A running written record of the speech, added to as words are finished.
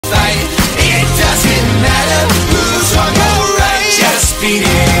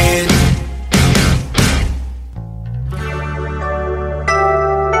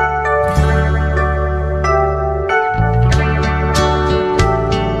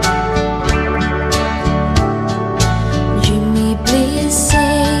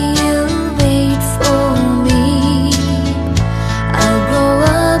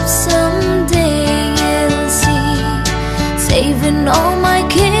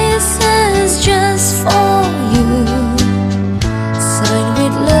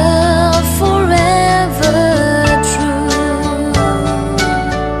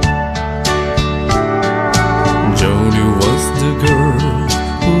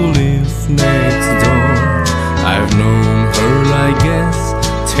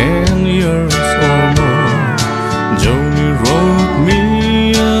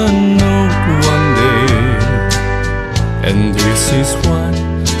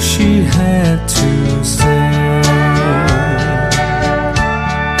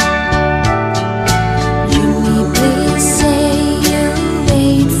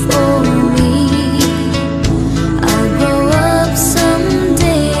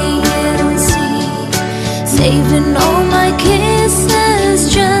saving all my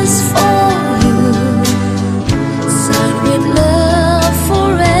kisses just for you. Signed with love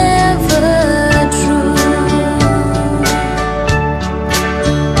forever true.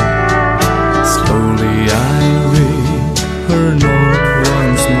 Slowly I read her note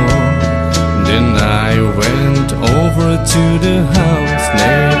once more. Then I went over to the house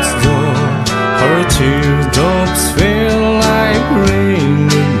next door. Her teardrops fell like rain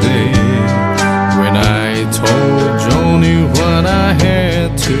today when I told Johnny what I had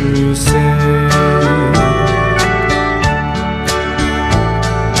to say.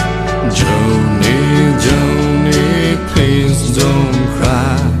 Johnny, Johnny, please don't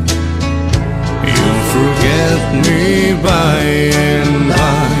cry. You'll forget me by and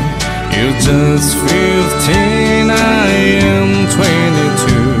by. You're just 15, I am 22.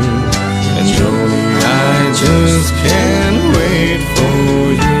 And Johnny, I just can't wait for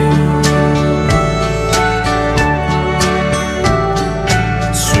you.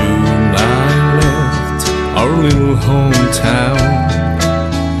 Soon I left our little hometown,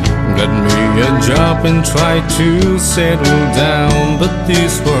 got me a job and tried to settle down. But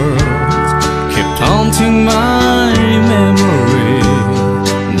these words kept haunting my memory,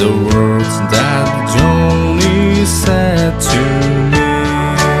 the words that Johnny said to me.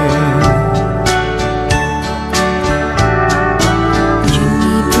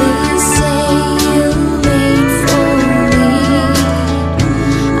 Jimmy, please say you'll wait for me.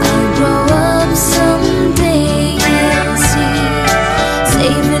 I'll grow up someday and see,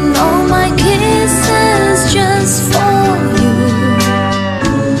 saving all my kisses just for you.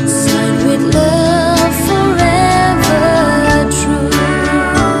 Signed with love forever true.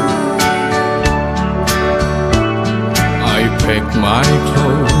 I packed my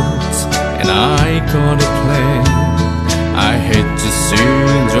clothes and I got a plan. I had to see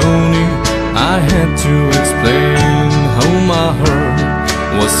Johnny, I had to explain how my heart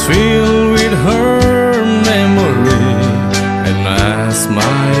was filled with her memory, and asked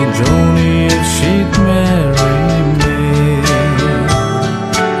my Johnny if she'd marry me.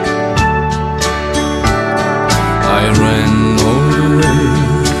 I ran all the way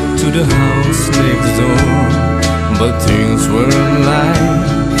to the house next door, but things weren't like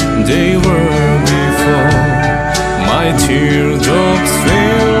they were before. My teardrops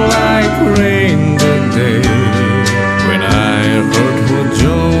fell like rain that day when I heard what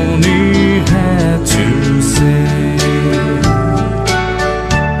Johnny had to say.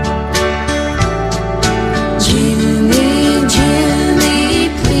 Jimmy, Jimmy,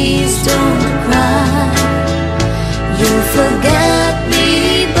 please don't cry. You'll forget me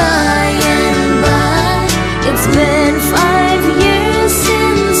by and by. It's been 5 years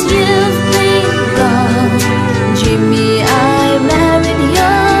since you've been gone. Jimmy, I married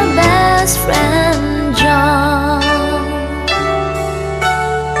your best friend John.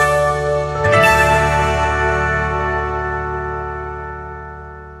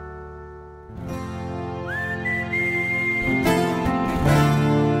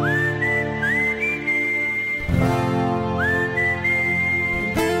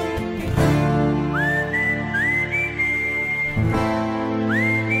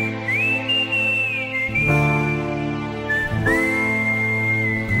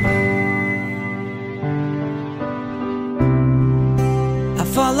 I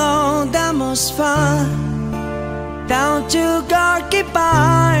followed the most far down to Gorky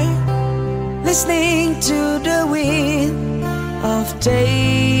Bar, listening to the wind of day.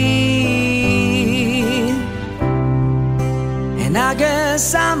 An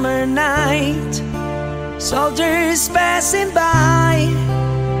August summer night, soldiers passing by,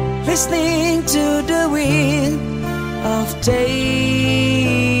 listening to the wind of day.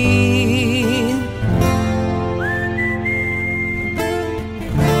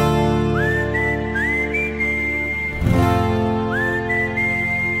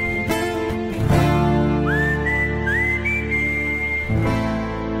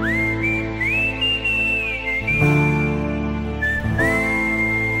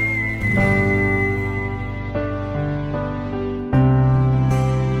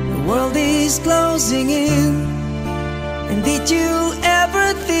 Is closing in, and did you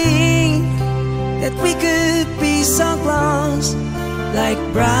ever think that we could be so close, like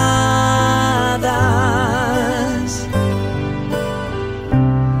brothers?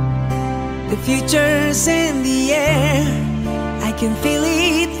 The future's in the air, I can feel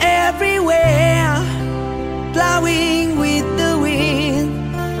it everywhere, plowing with the wind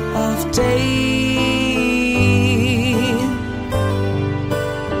of day.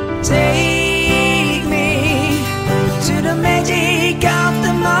 Take me to the magic of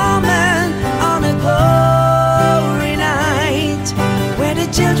the moment on a close.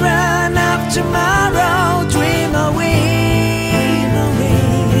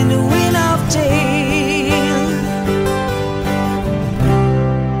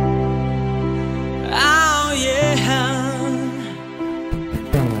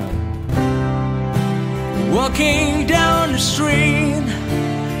 walking down the street,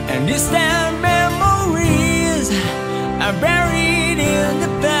 and distant memories are buried in the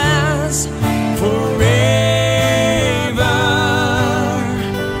past forever.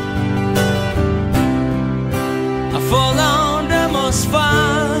 I fall on the most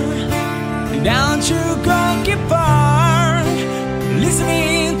far down to Gonky Park,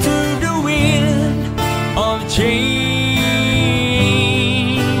 listening to the wind of change.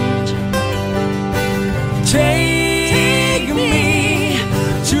 Take me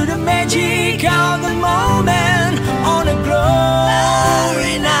to the magic of the moment on a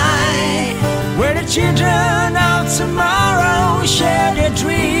glory night, where the children of tomorrow share their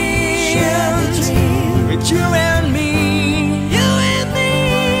dreams with you and me.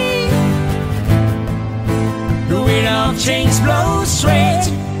 The wind of change blows straight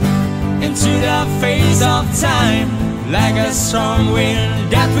into the face of time, like a strong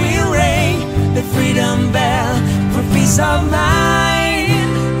wind that will ring the freedom bell for peace of mind.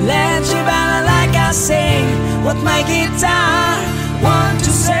 Let your banner like I sing what my guitar wants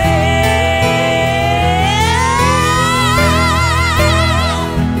to say.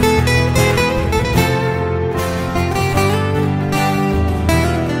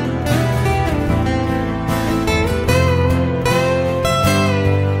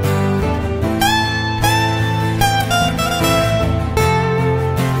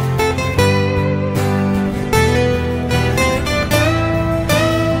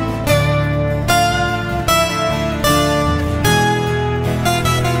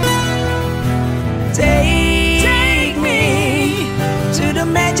 Take me to the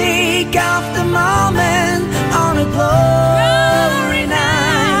magic of the moment on a glory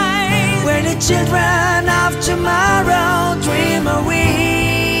night, where the children of tomorrow dream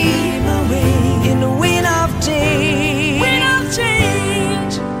away in the wind of change. Wind of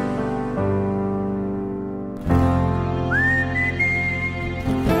change.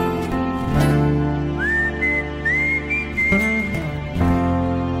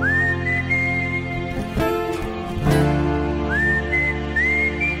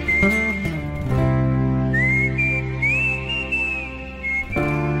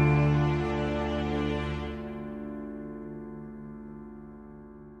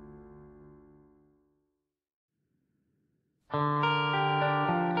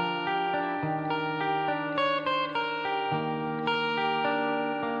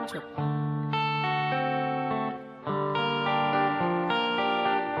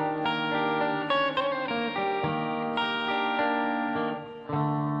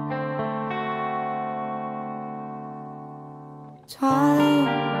 Time,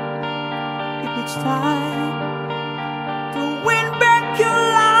 if it's time to win back your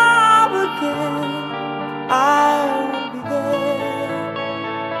love again, I will be there.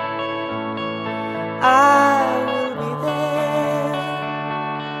 I will be there.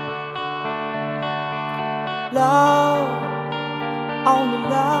 Love, only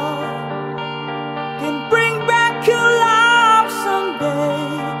love can bring back your love someday.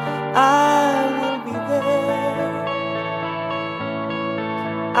 I will be there.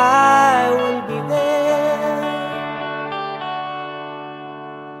 I will be there.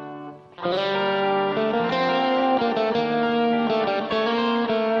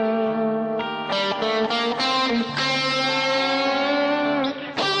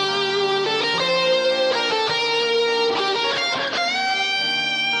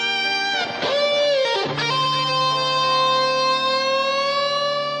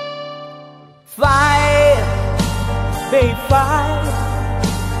 Fight, babe, fight.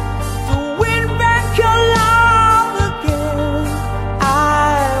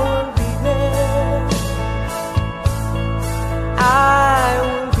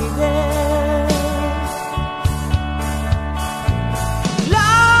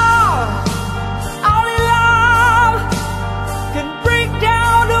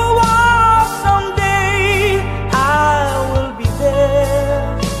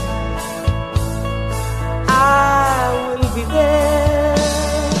 Be there.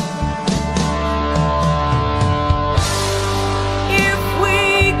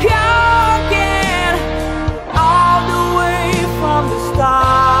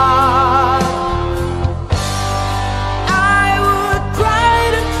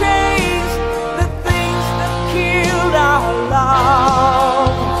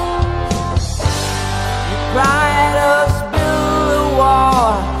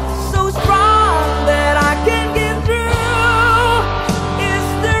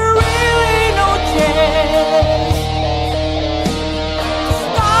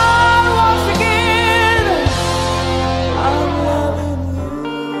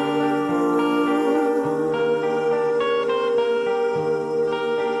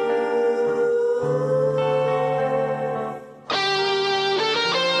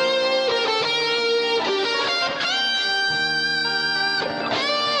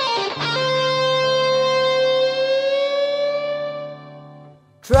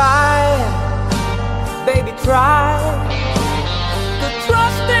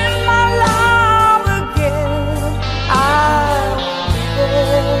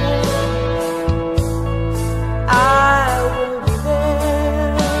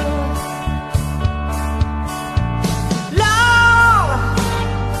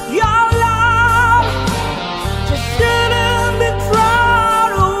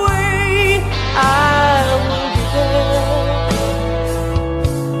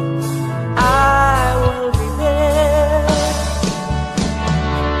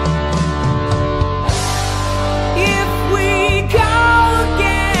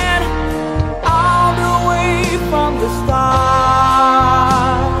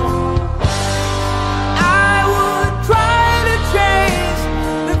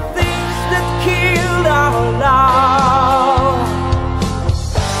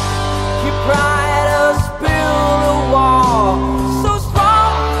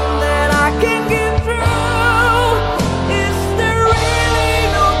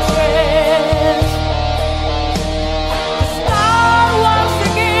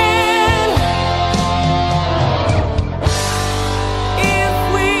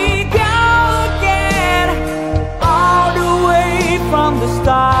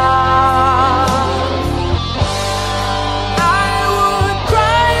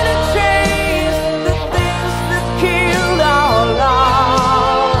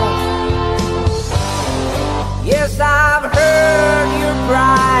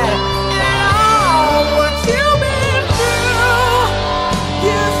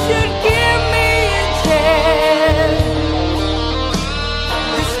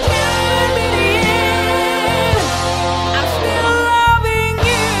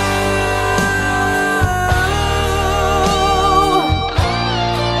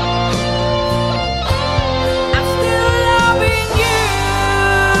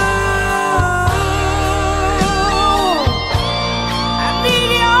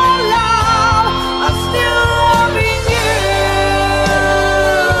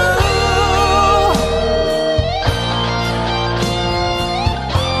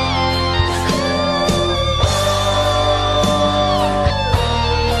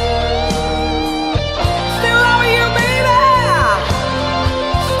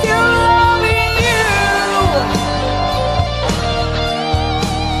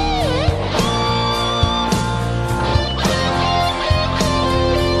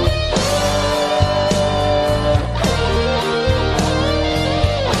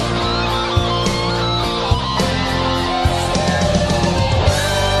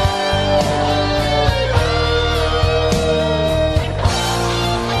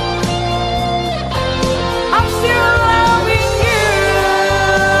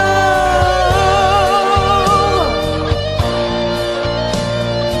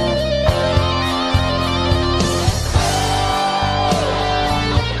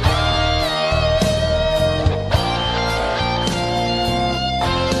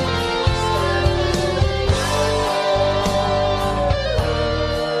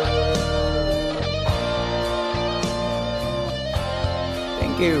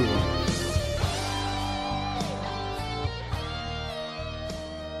 you.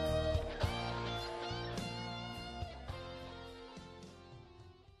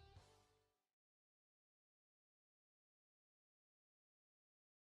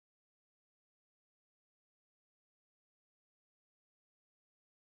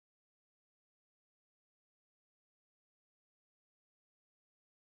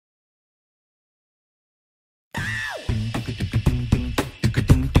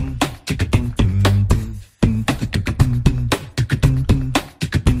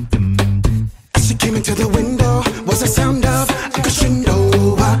 To the window was a sound of a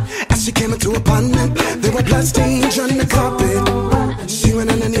crescendo. As she came into apartment, there were bloodstains on the carpet. She went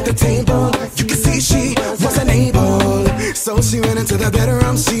underneath the table. You could see she wasn't able. So she went into the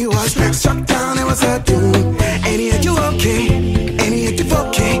bedroom. She was struck down. It was her doom. Annie, are you okay? Annie, are you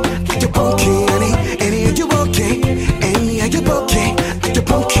okay? Are you okay, Annie? Annie, are you okay? Annie, are you okay? Are you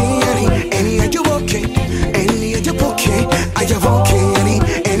okay, Annie? Annie, are you okay? Annie, are you okay? Are you okay, Annie?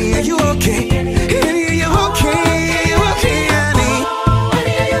 Annie, are you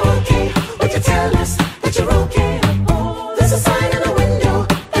okay?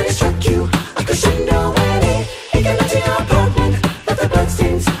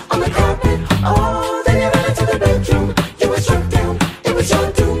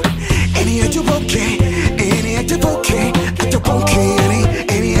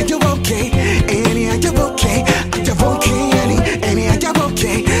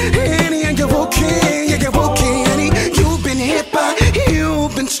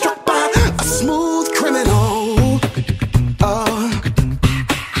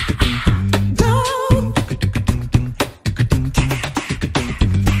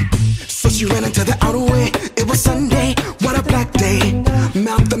 She ran into the outer way. It was Sunday, what a black day.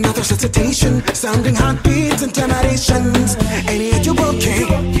 Mouth to mouth resuscitation, sounding heartbeats, intimidations. Annie, are you okay?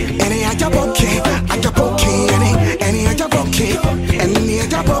 Annie, are you okay? Are you okay, Annie? Annie, are you okay? Annie, are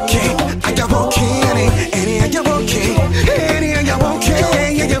you okay? Are you okay, Annie? Annie, are you okay? Annie, are you okay?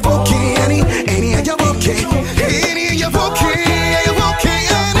 Are you okay, Annie? Annie, are you okay? Annie, are you okay? Are you okay,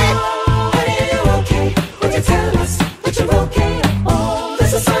 Annie? Annie, are you okay? Would you tell us that you're okay? Oh,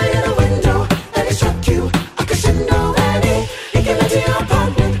 there's a sign in the window. Struck you, a crescendo, Annie. He came into your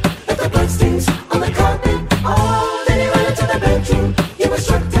apartment, left the bloodstains on the carpet. Oh, then he ran into the bedroom. You were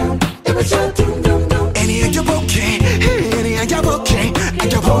struck down, it was your doom, doom, doom. Annie, are you okay? Annie, are you okay? Are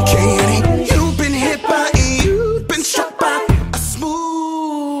you okay, Annie? You've been hit by, you've been struck by a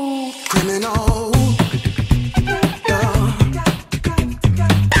smooth criminal.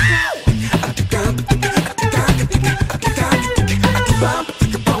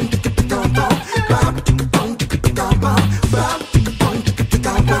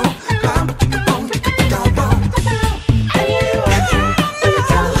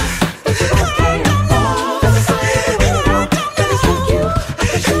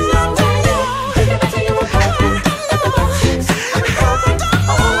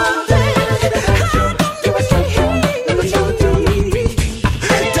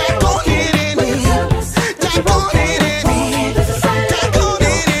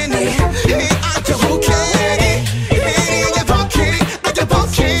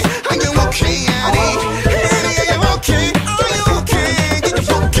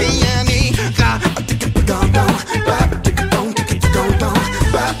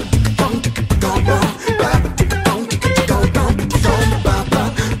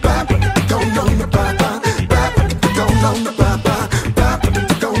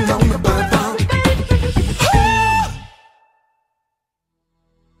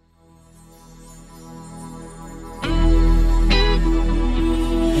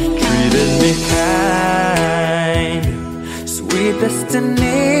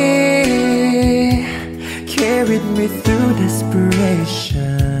 Destiny carried me through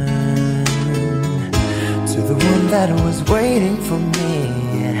desperation to the one that was waiting for me.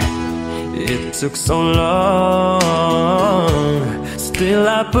 It took so long, still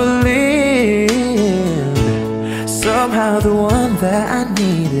I believed somehow the one that I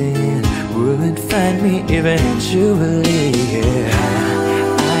needed would find me eventually.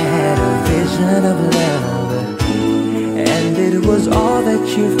 I had a vision of love, and it was all that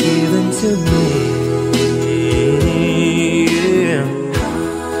you've given to me.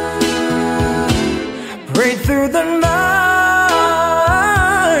 Prayed through the night,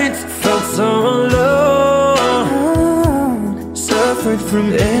 felt so alone, suffered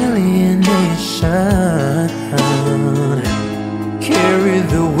from alienation, carried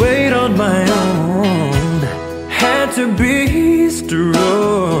the weight on my own, had to be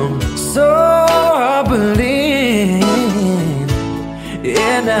strong. So I believe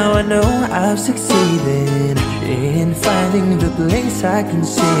Yeah, now I know I've succeeded in finding the place I can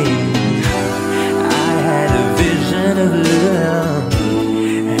sing. I had a vision of love,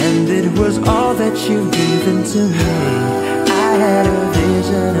 and it was all that you've given to me. I had a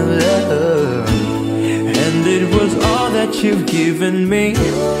vision of love, and it was all that you've given me.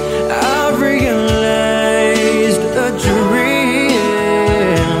 I realized a dream,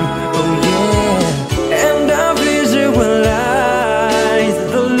 oh yeah, and I visualized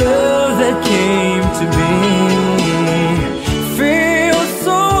the love that came to me. Feel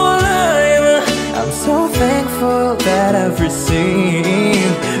so alive, I'm so thankful that I've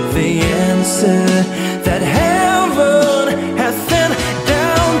received the answer that heaven has sent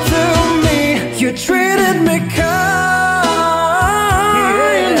down to me. You treated me kind,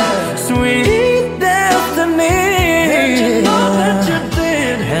 sweet destiny. You know that you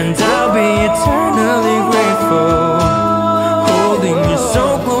did, and I'll be eternally grateful, holding you so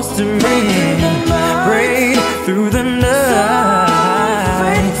close to me, right through the night.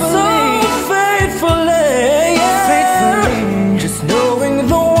 So faithfully, yeah. Just knowing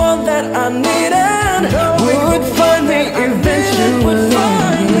the one that I needed would find me eventually.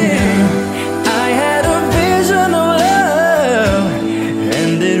 I had a vision of love,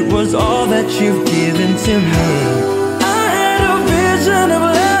 and it was all that you've given to me. I had a vision of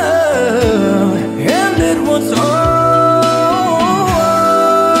love, and it was all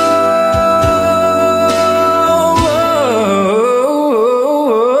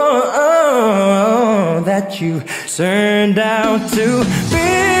that you turned out to be.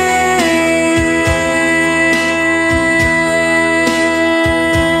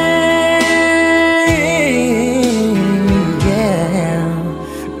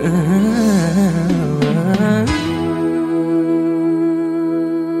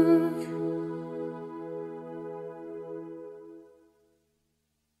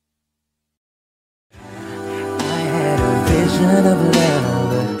 Of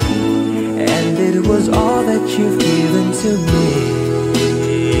love, and it was all that you've given to me.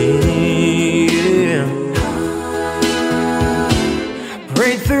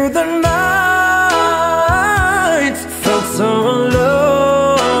 Prayed through the night, felt so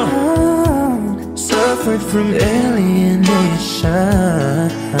alone, suffered from alienation,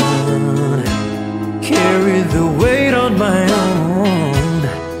 carried the weight on my own,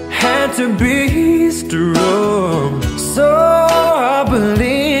 had to be strong. So I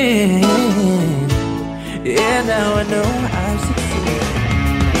believe, yeah, now I know I've succeeded.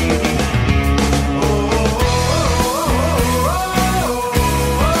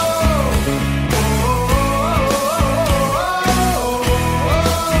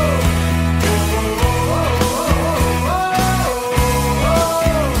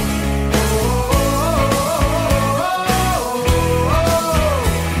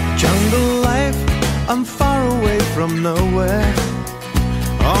 Jungle life, I'm far away from nowhere,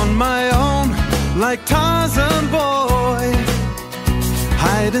 on my own, like Tarzan boy.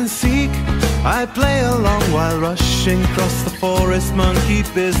 Hide and seek, I play along while rushing across the forest, monkey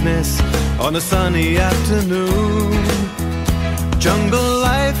business on a sunny afternoon. Jungle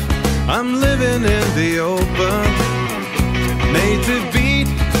life, I'm living in the open, native beat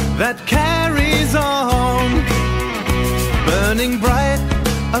that carries on, burning bright,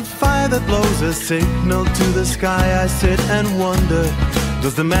 a fire that blows a signal to the sky. I sit and wonder,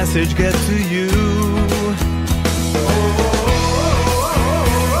 does the message get to you?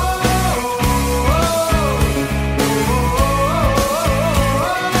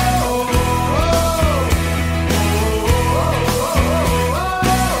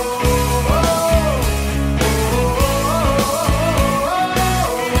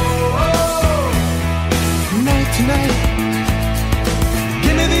 Night to night,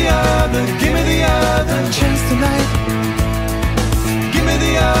 give me the other chance tonight. Give me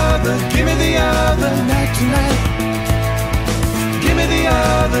the other night tonight. Give me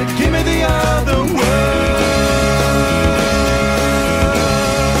the other world.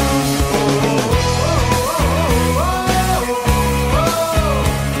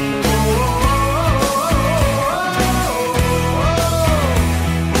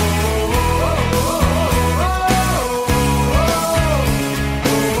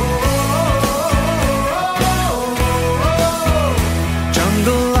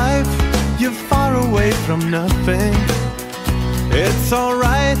 From nothing, it's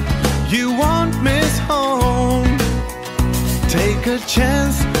alright, you won't miss home. Take a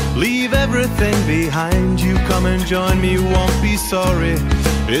chance, leave everything behind you. Come and join me, you won't be sorry.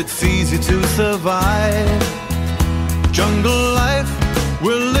 It's easy to survive. Jungle life,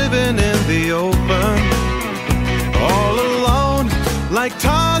 we're living in the open, all alone, like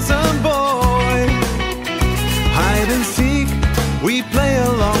Tarzan boy. Hide and seek, we play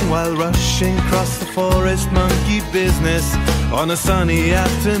along while rushing across the forest. Monkey business on a sunny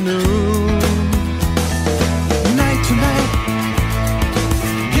afternoon. Night to night,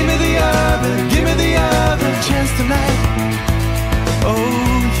 give me the other chance tonight. Oh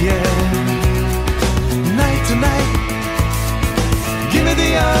yeah. Night to night, give me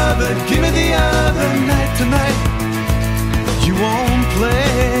the other night tonight. You won't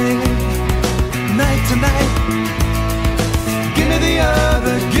play. Night to night, give me the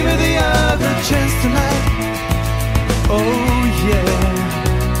other chance tonight. Oh yeah.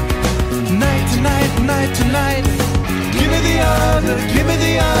 Night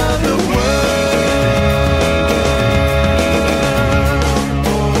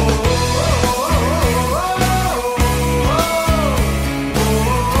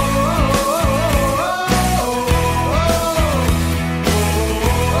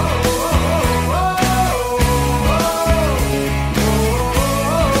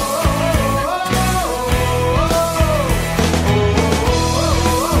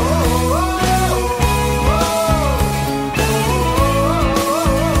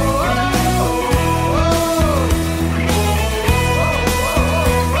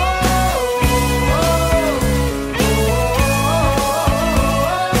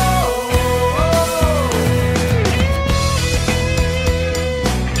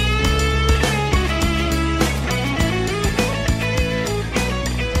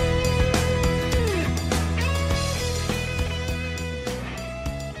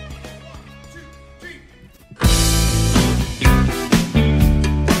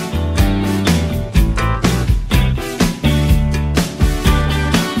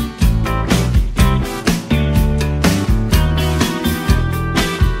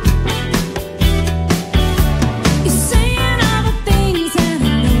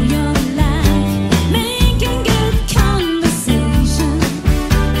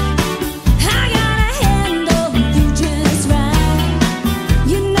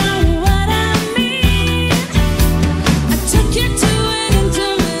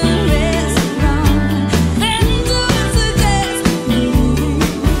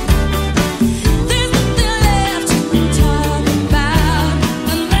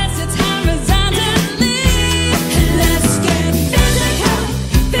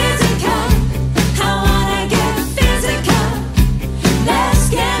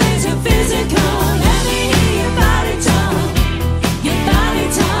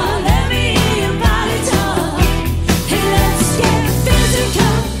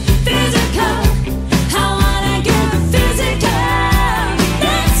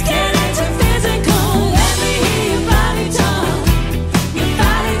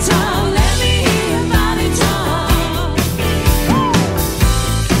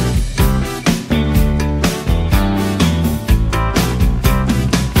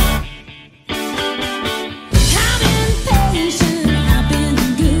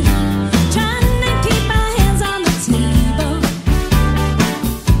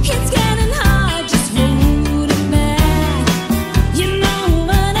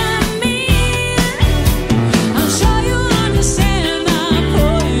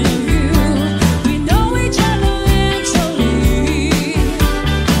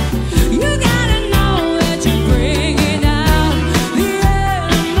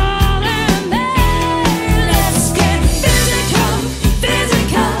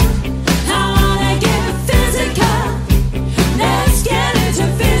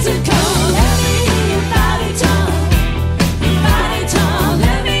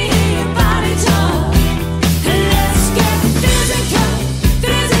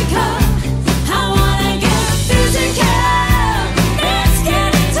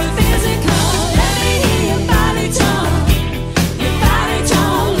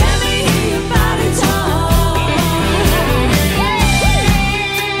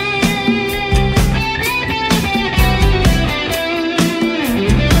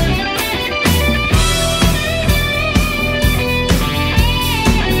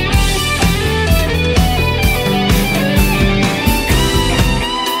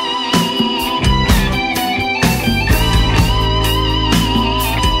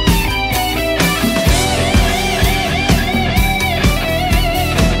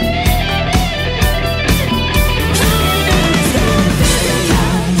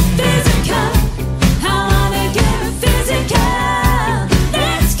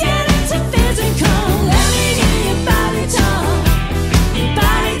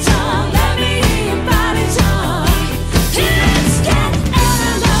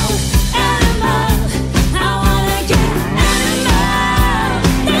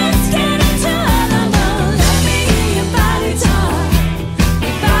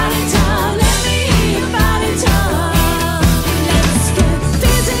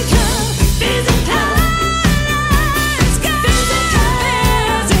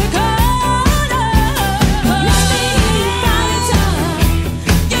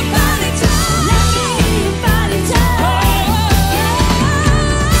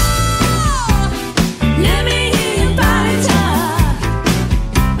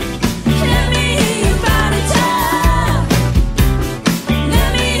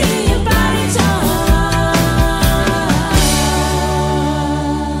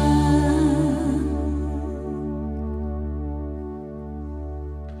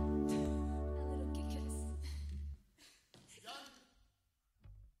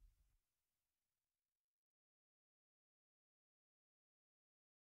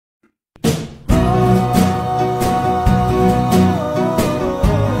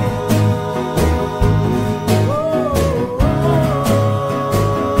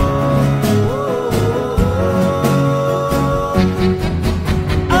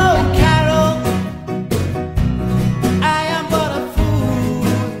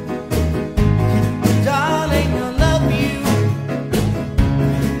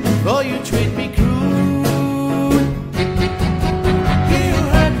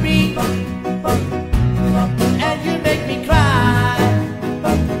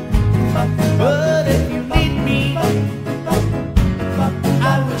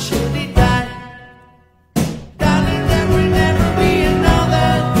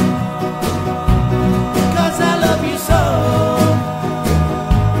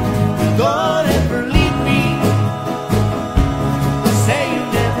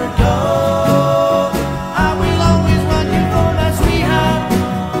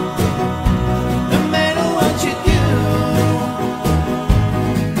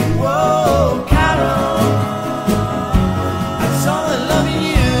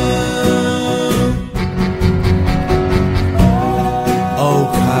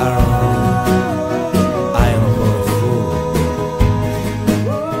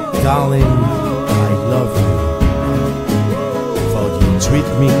Darling, I love you, for you treat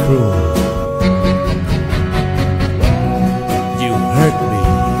me cruel. You hurt me,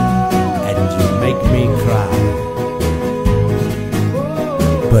 and you make me cry.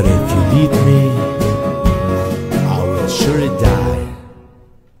 But if you leave me, I will surely die.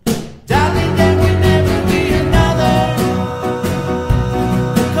 Darling, there will never be another,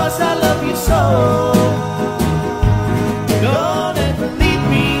 'cause I love you so. Don't ever leave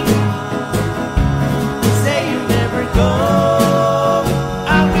me, say you never go.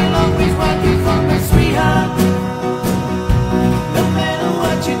 I will always want you for my sweetheart, no matter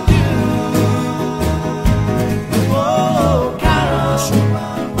what you do. Oh, Carol,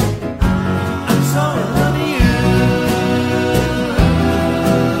 I'm so in love with you.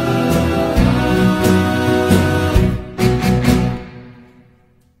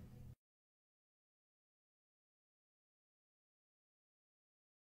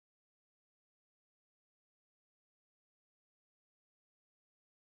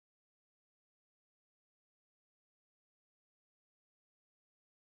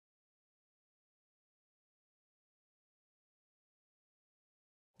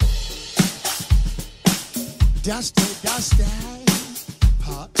 Dusty, Dusty,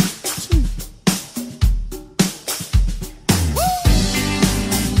 part 2.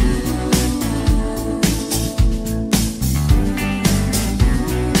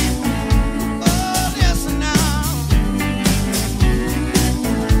 Oh, listen now.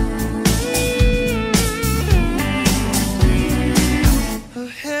 Her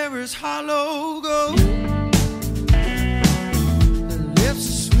hair is hollow gold, her lips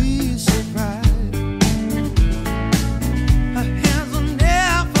are sweet surprise. Her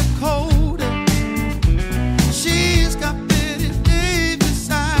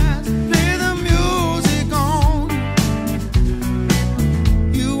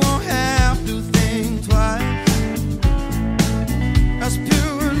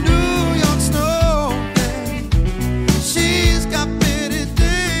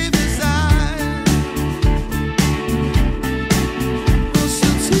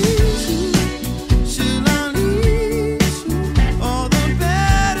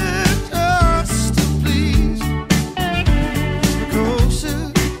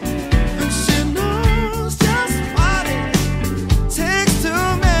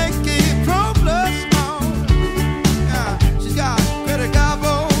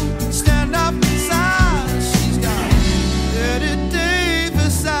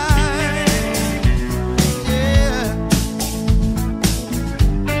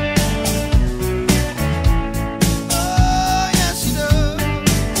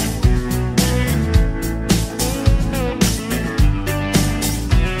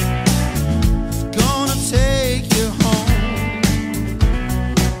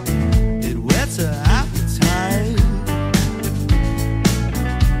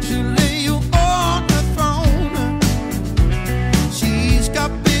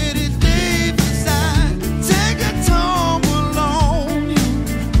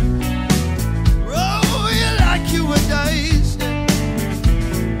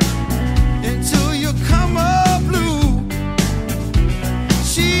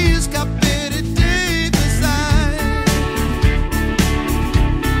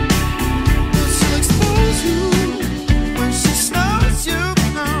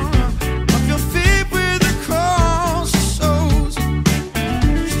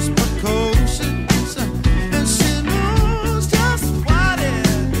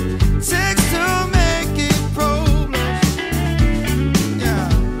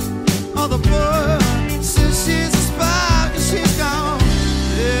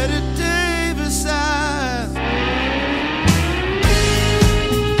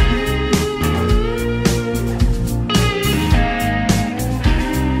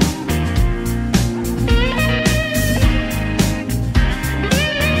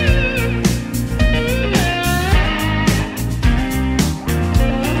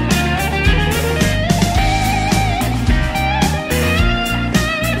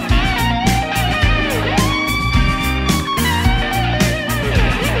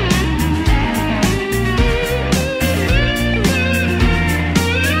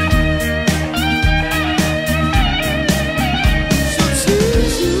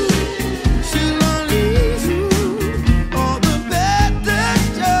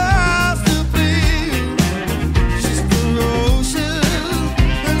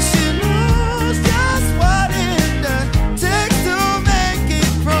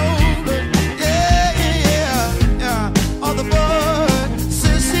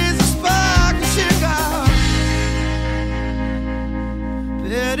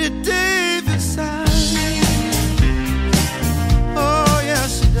Betty Davis eyes. Oh,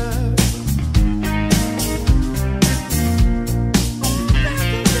 yes, she does.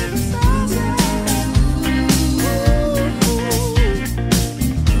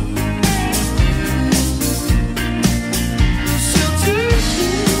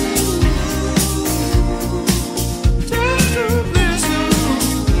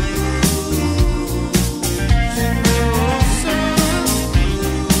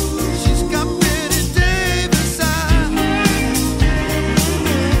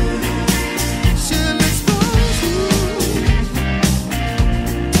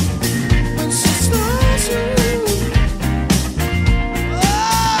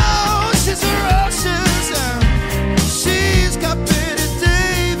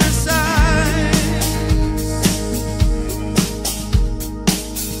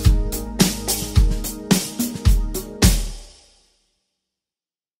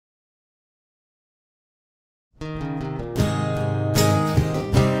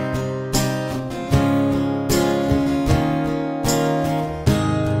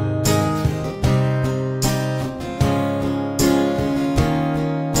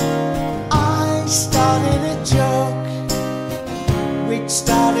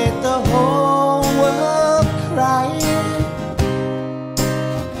 Started the whole world crying,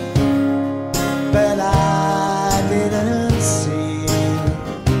 but I didn't see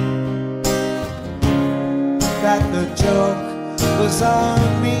that the joke was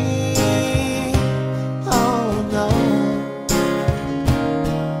on me. Oh no,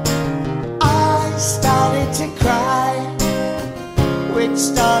 I started to cry, which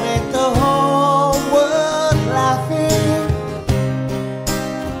started the whole world laughing.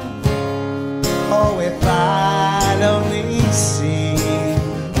 Oh, if I'd only seen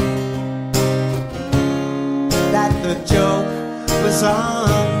that the joke was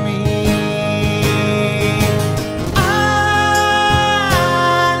on me. I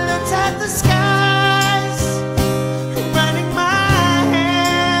looked at the skies, running my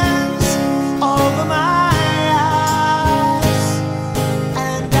hands over my eyes,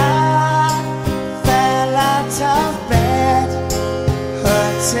 and I fell out of bed,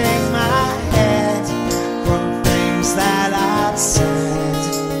 hurting my head from things that I'd said,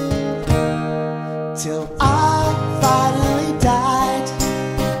 till I finally died,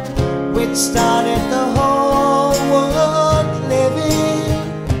 which started the whole world living.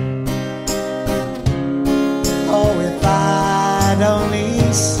 Oh, if I'd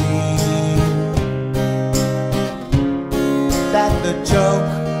only seen that the joke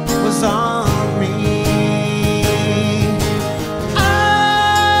was on me.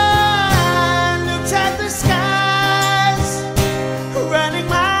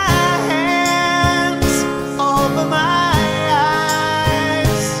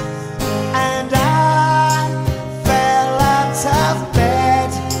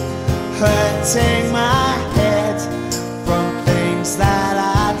 Hurting my head from things that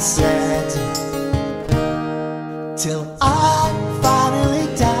I'd said, till I finally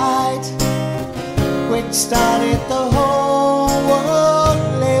died, which started the whole world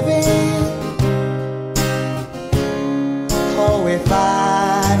living. Oh, if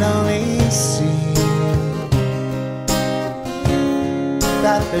I'd only seen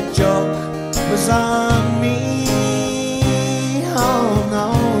that the joke was on me. Oh no,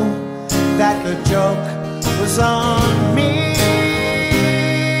 that the joke was on me.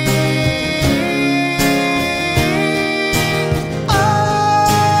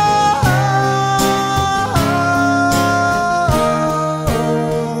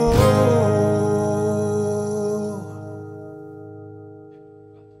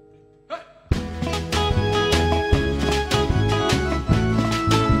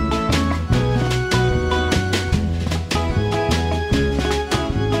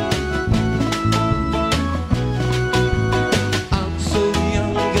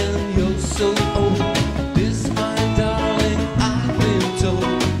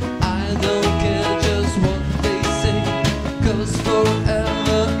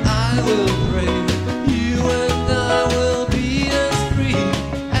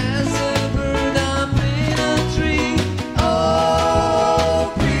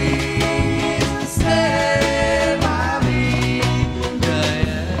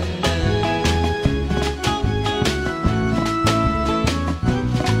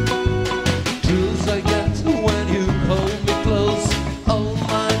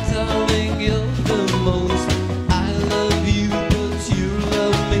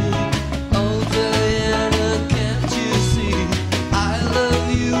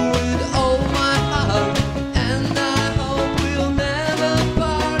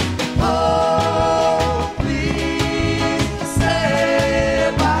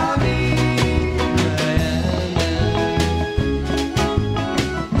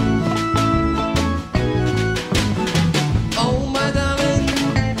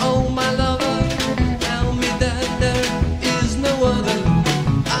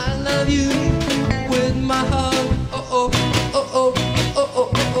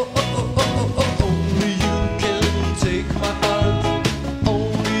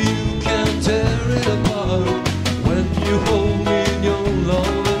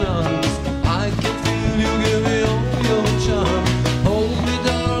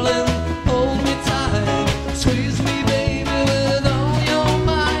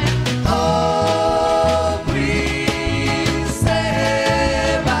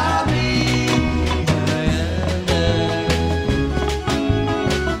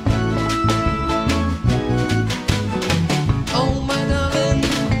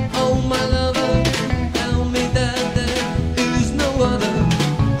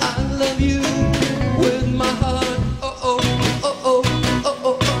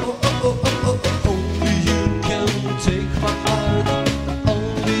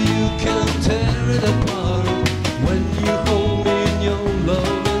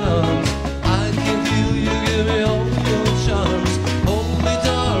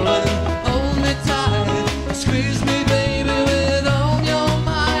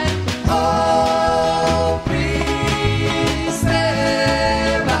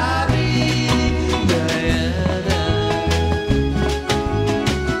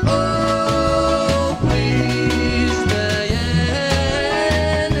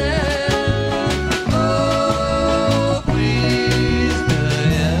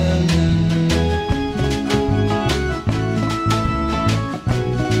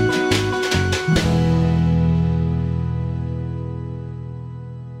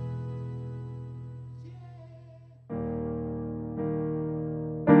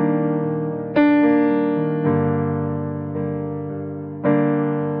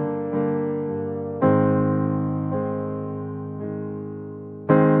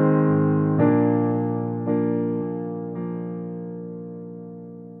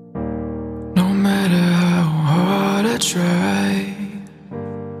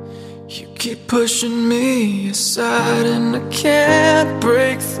 pushing me aside and I can't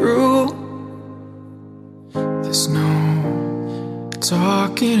break through. There's no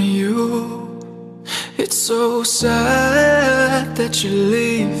talking to you. It's so sad that you're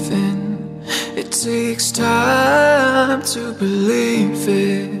leaving. It takes time to believe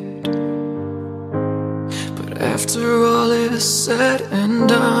it, but after all is said and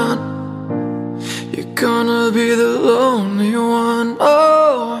done, you're gonna be the lonely one.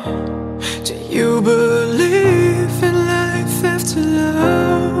 Oh, do you believe in life after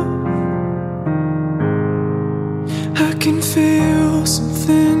love? I can feel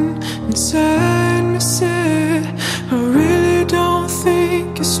something inside me say, I really don't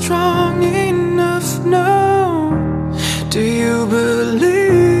think you're strong enough, no. Do you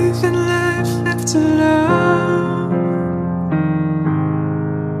believe in life after love?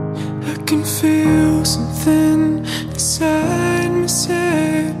 I can feel something inside me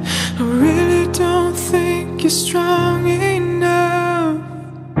say, I really don't think you're strong enough.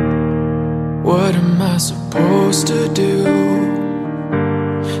 What am I supposed to do?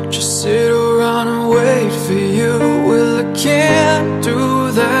 Just sit around and wait for you? Well, I can't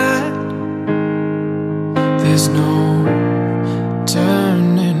do that. There's no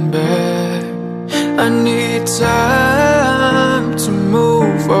turning back. I need time to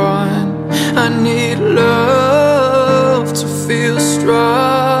move on. I need love to feel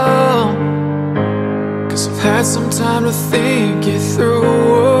strong, 'cause I've had some time to think it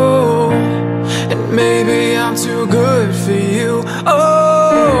through, and maybe I'm too good for you.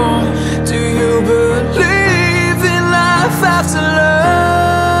 Oh, do you believe in life after love?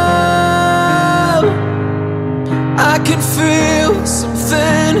 I can feel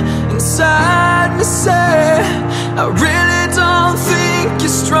something inside me say, I really don't think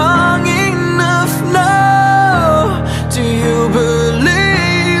you're strong enough, no. Do you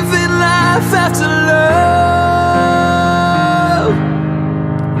believe in life after love?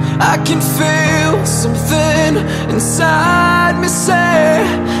 I can feel something inside me say,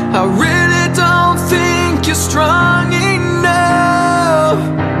 I really don't think you're strong enough.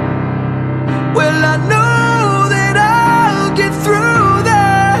 Well, I know that I'll get through this,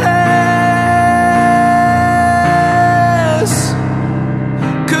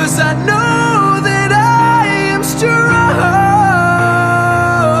 'cause I know that I am strong.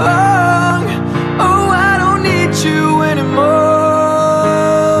 Oh, I don't need you anymore.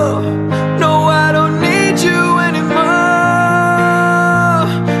 No, I don't need you anymore.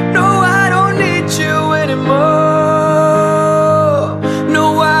 No, I don't need you anymore. No,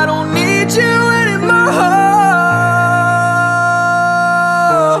 I don't need you anymore.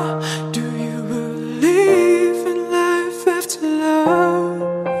 Do you believe in life after love?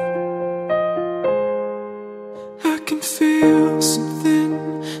 I can feel something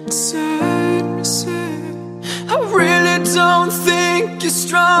inside me say, I really don't think you're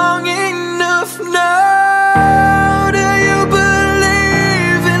strong enough, no. Do you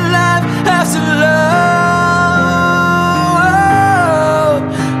believe in life after love?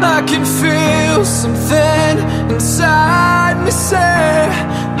 I can feel something inside me say,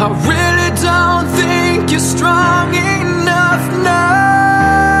 I really don't think you're strong enough, no.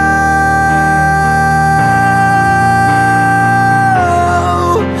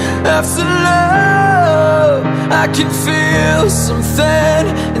 After love, I can feel something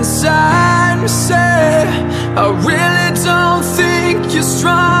inside me say, I really don't think you're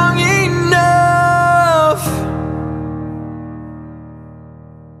strong enough.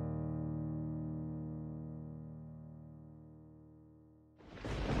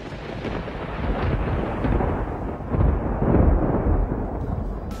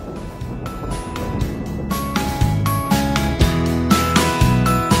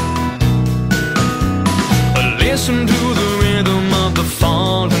 Listen to the rhythm of the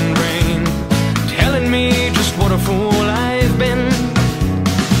falling rain, telling me just what a fool I've been.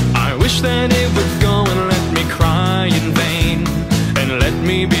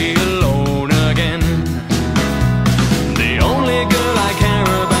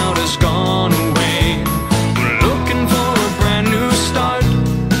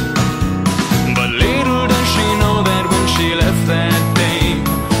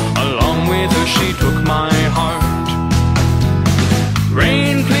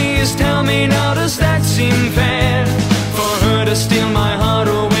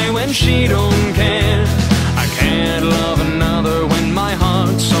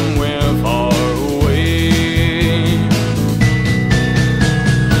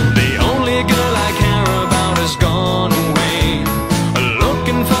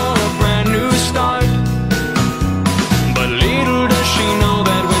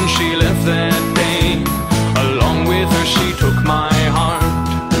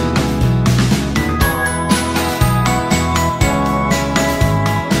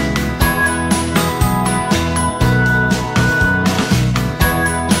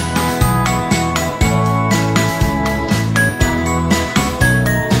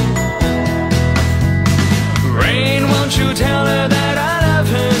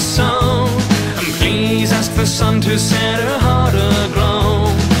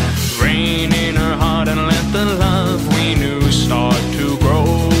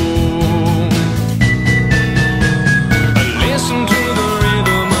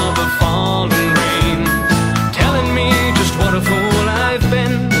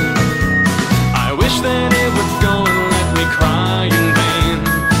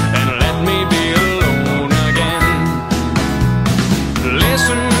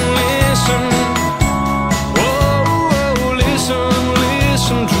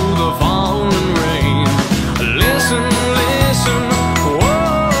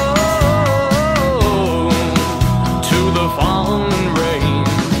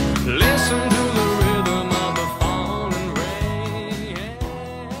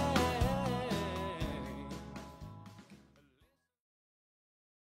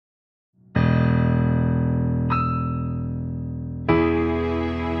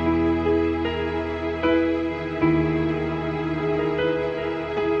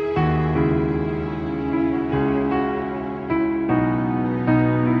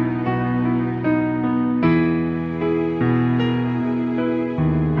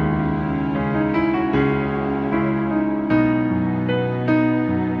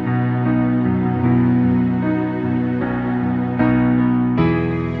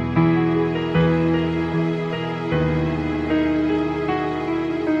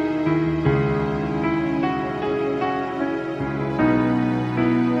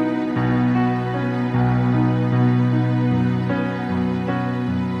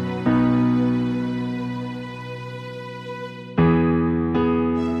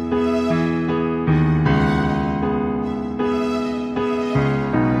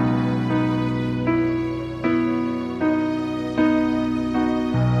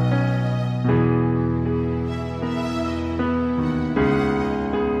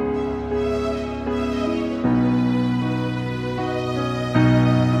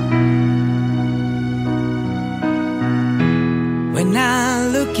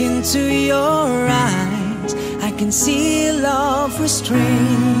 look into your eyes, I can see love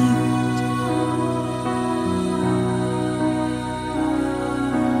restrained.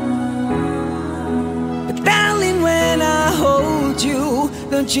 But darling, when I hold you,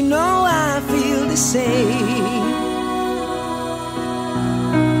 don't you know I feel the same?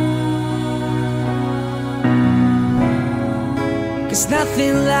 'Cause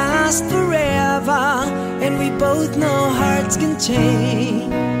nothing lasts forever, and we both know hearts can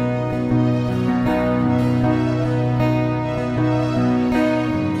change.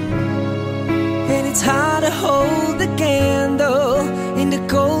 And it's hard to hold the candle in the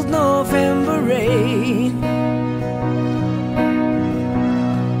cold November rain.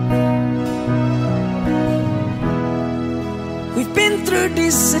 We've been through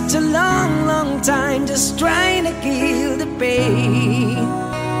this such a long, long time, just trying to kill the pain.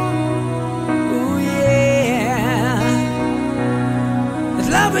 Ooh, yeah. But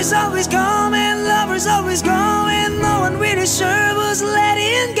lovers always come and lovers always go, and no one really sure was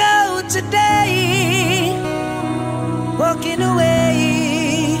letting go today. Walking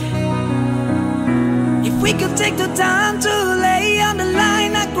away. If we could take the time to lay on the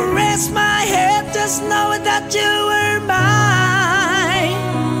line, I could rest my head just knowing that you were mine.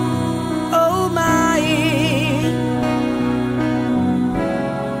 Oh my.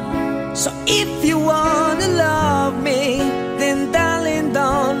 So if you wanna love me, then darling,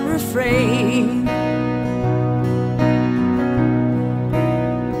 don't refrain.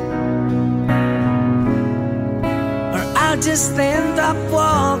 Or I'll just end up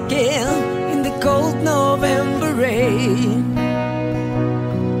walking in the cold November rain.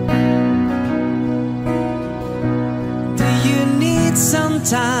 Do you need some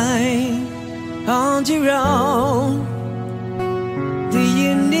time on your own? Do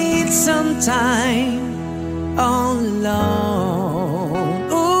you need some time all alone?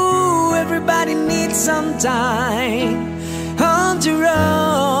 Ooh, everybody needs some time on your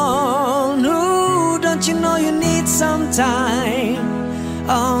own. Ooh, don't you know you need some time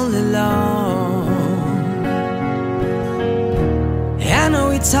all alone? I know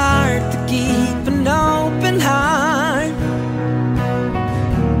it's hard to keep an open heart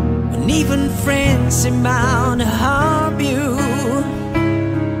when even friends seem bound to harm you.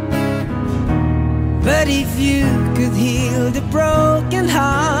 But if you could heal the broken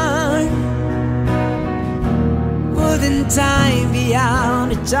heart, wouldn't time be out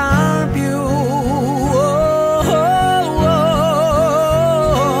to charm you? Oh, oh, oh.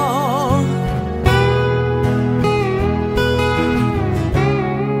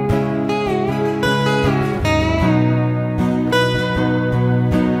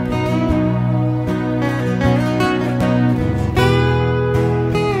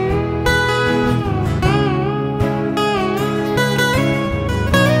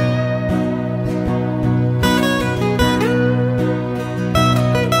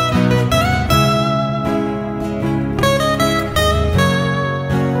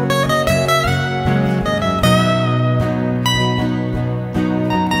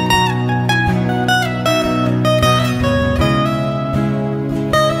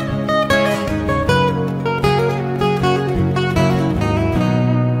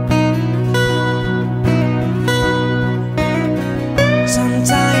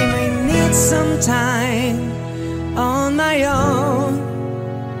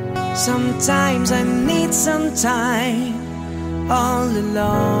 Sometimes I need some time all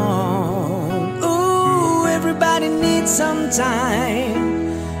alone. Ooh, everybody needs some time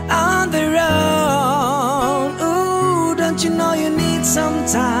on their own. Ooh, don't you know you need some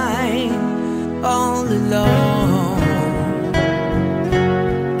time all alone?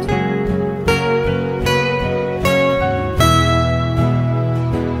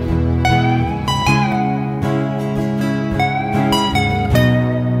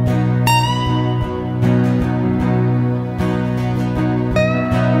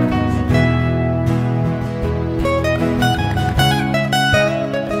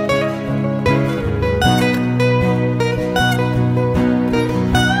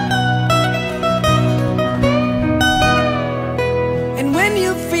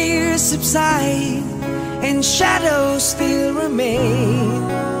 Subside and shadows still remain.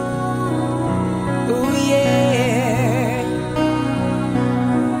 Oh yeah,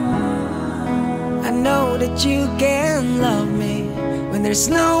 I know that you can love me when there's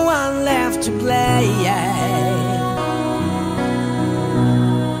no one left to play.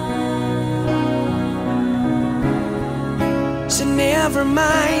 So never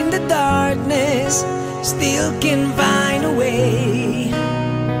mind the darkness, still can find a way.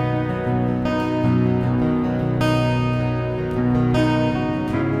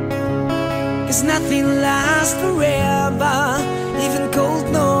 'cause nothing lasts forever, even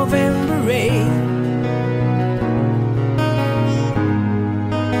cold November rain.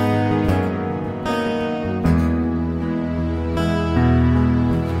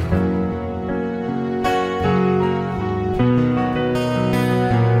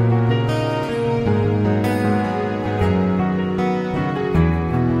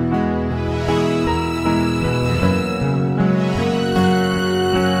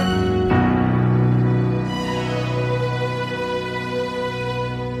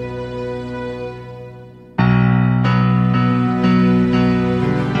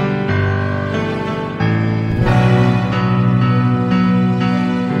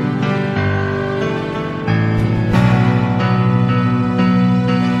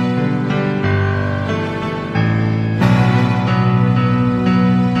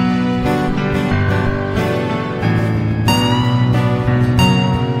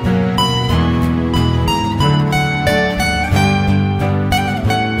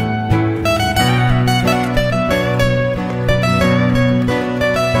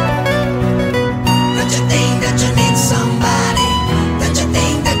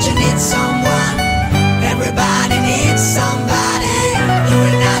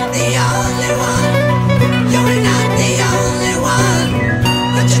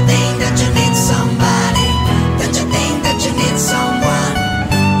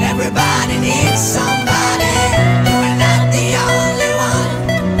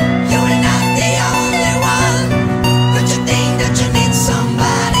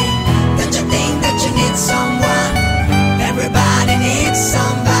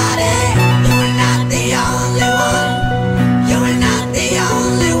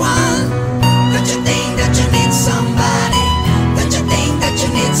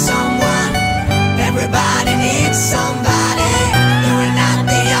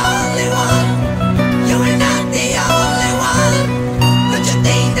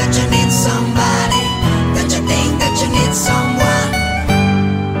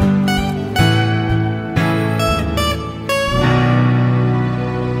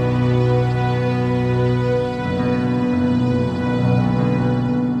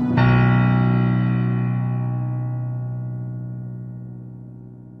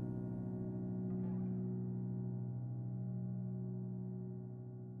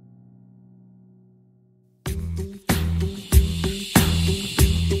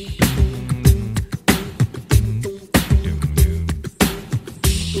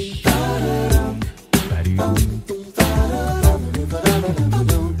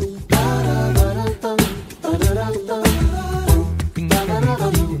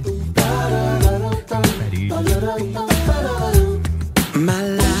 My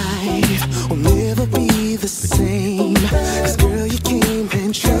life will never be the same, 'cause girl, you came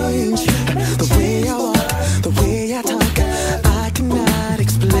and changed the way I walk, the way I talk. I cannot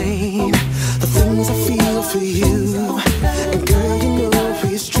explain the things I feel for you. And girl, you know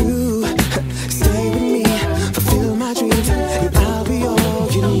it's true. Stay with me, fulfill my dreams, and I'll be all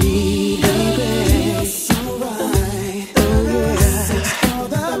you need, baby. It's alright. Oh yeah. All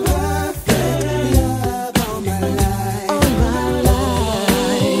the perfect love all my life. All my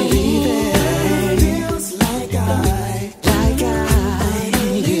life, baby. Feels like I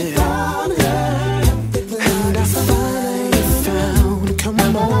need on her. And I finally found, come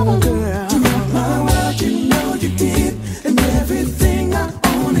on, girl. You rock my world, you know you did. And everything I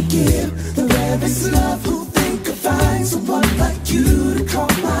wanna give. The rarest love, who think I'd find someone like you to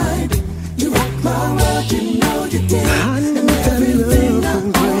call mine. You rock my world, you know you did. And everything I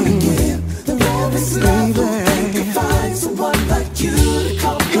wanna give. The rarest love, who think I'd find someone like you to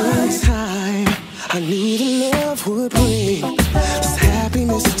call mine. This time, I knew the love would bring this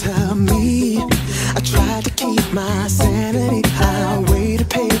happiness to me. I tried to keep my sanity, I waited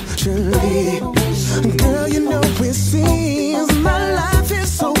patiently. Girl, you know it seems my life is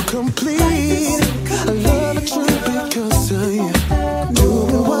so complete. I love it true because of you.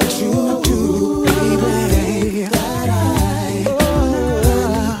 Doing what you do, baby.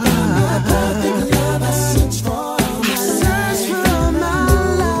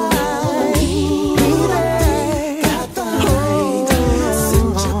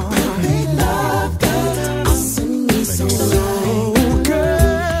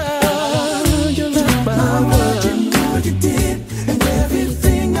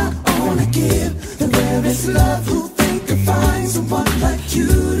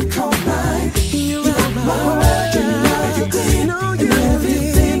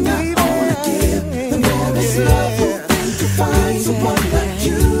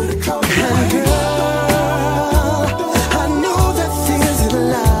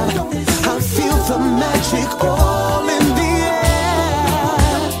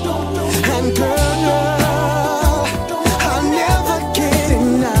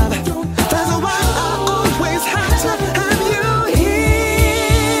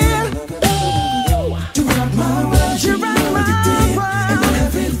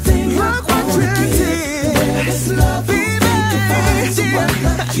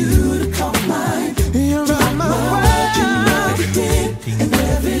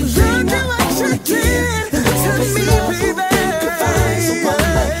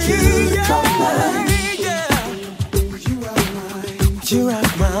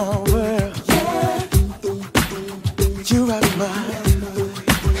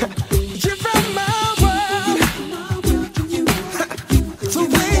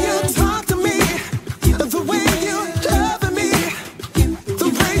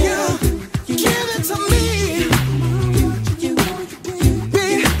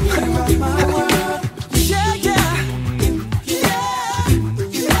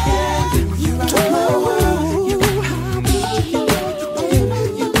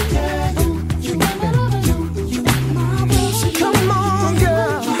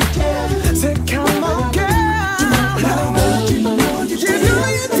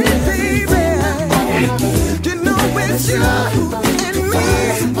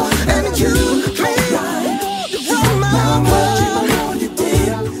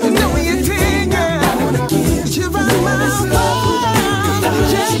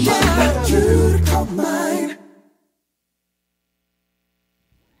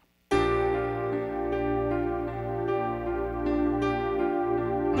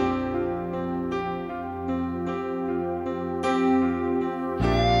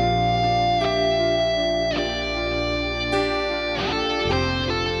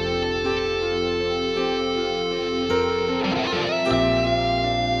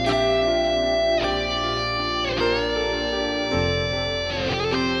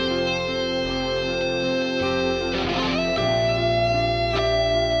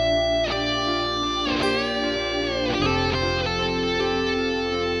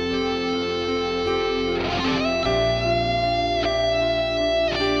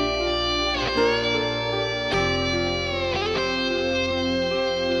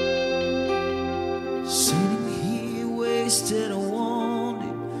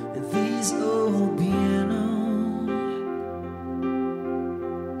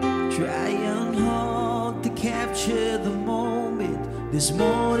 This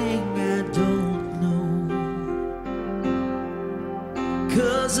morning I don't know,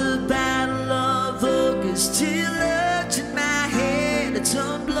 'cause a battle of August still lurks in my head. A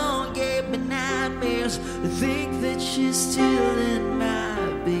tumbler gave me nightmares. I think that she's still in my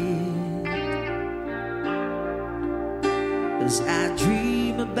bed. As I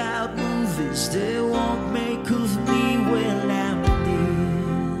dream about movies they won't make of me when I'm dead.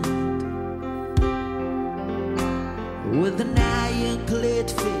 With an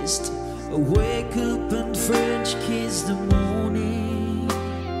ironclad fist, I wake up and French kiss the morning,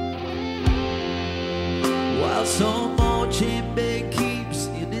 while some more chamber keeps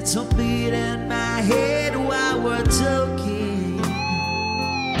in its own beat in my head while we're talking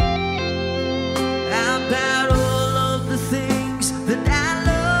about all of the things that I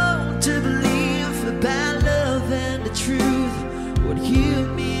long to believe about love and the truth, what you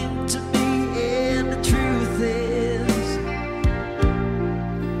mean to me. And the truth is,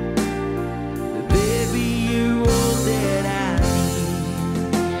 baby, you're all that I need.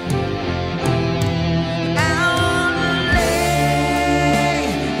 I wanna lay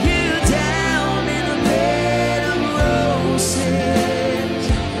you down in a bed of roses.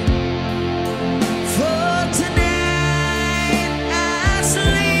 For tonight I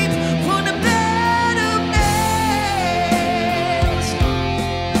sleep on a bed of nails.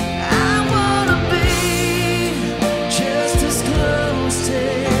 I wanna be just as close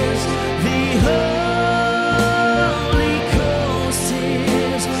as the Holy Coast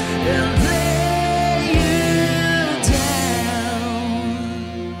is, and lay you down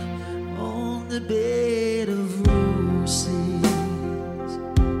on the bed of roses.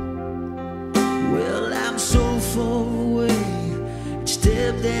 Well, I'm so far away, each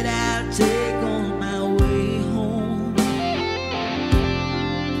step that I take on my way home.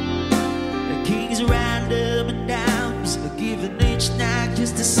 The kings random and downs are given each night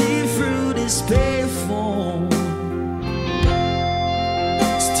just to see through this payphone.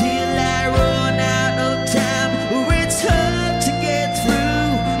 Still I run out of time, or it's hard to get through,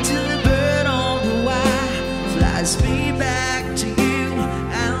 till the bird on the wire flies me back to you.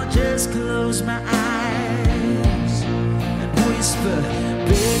 I'll just close my eyes and whisper,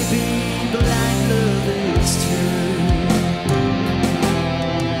 baby, blind love is true.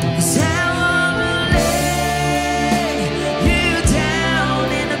 'Cause I wanna lay you down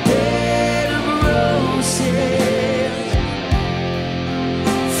in a bed of roses.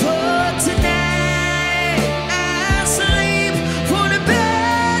 For tonight I sleep on a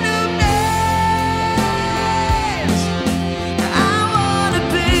bed of nails. I wanna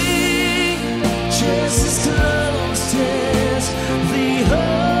be just as close as the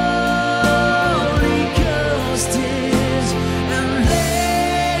Holy Ghost is, and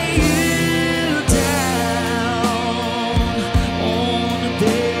lay you down on a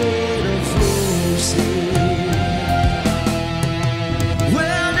bed of roses.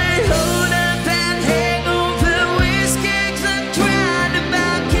 Well, they hold up and hang over whiskey and trying to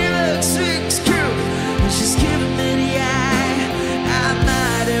back your six crew. And she's giving me the eye. I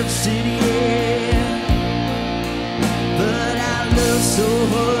might have said yeah, but I love so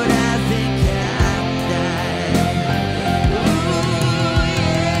hard I think I'm dying. Ooh,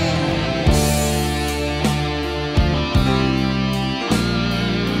 yeah.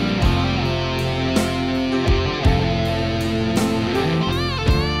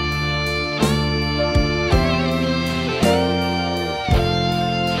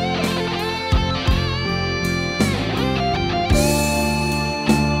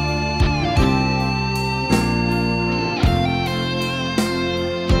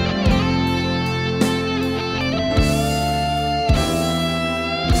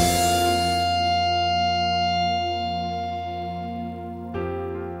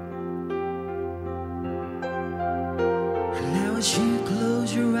 Now as you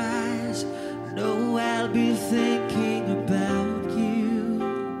close your eyes, know I'll be thinking about you,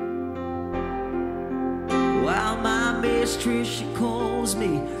 while my mistress, she calls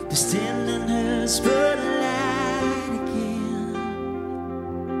me to stand in her spotlight again.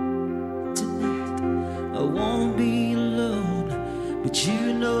 Tonight I won't be alone, but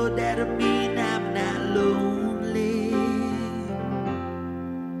you know that I mean I'm not lonely.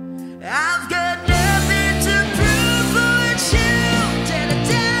 I've got nothing to prove, but you that I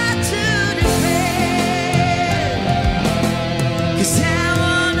die to defend. 'Cause I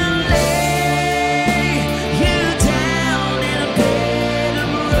wanna lay you down in a bed of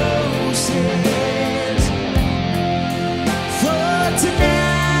roses. For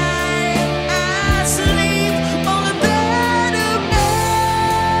tonight I sleep on a bed of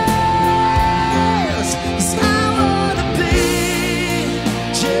nails. 'Cause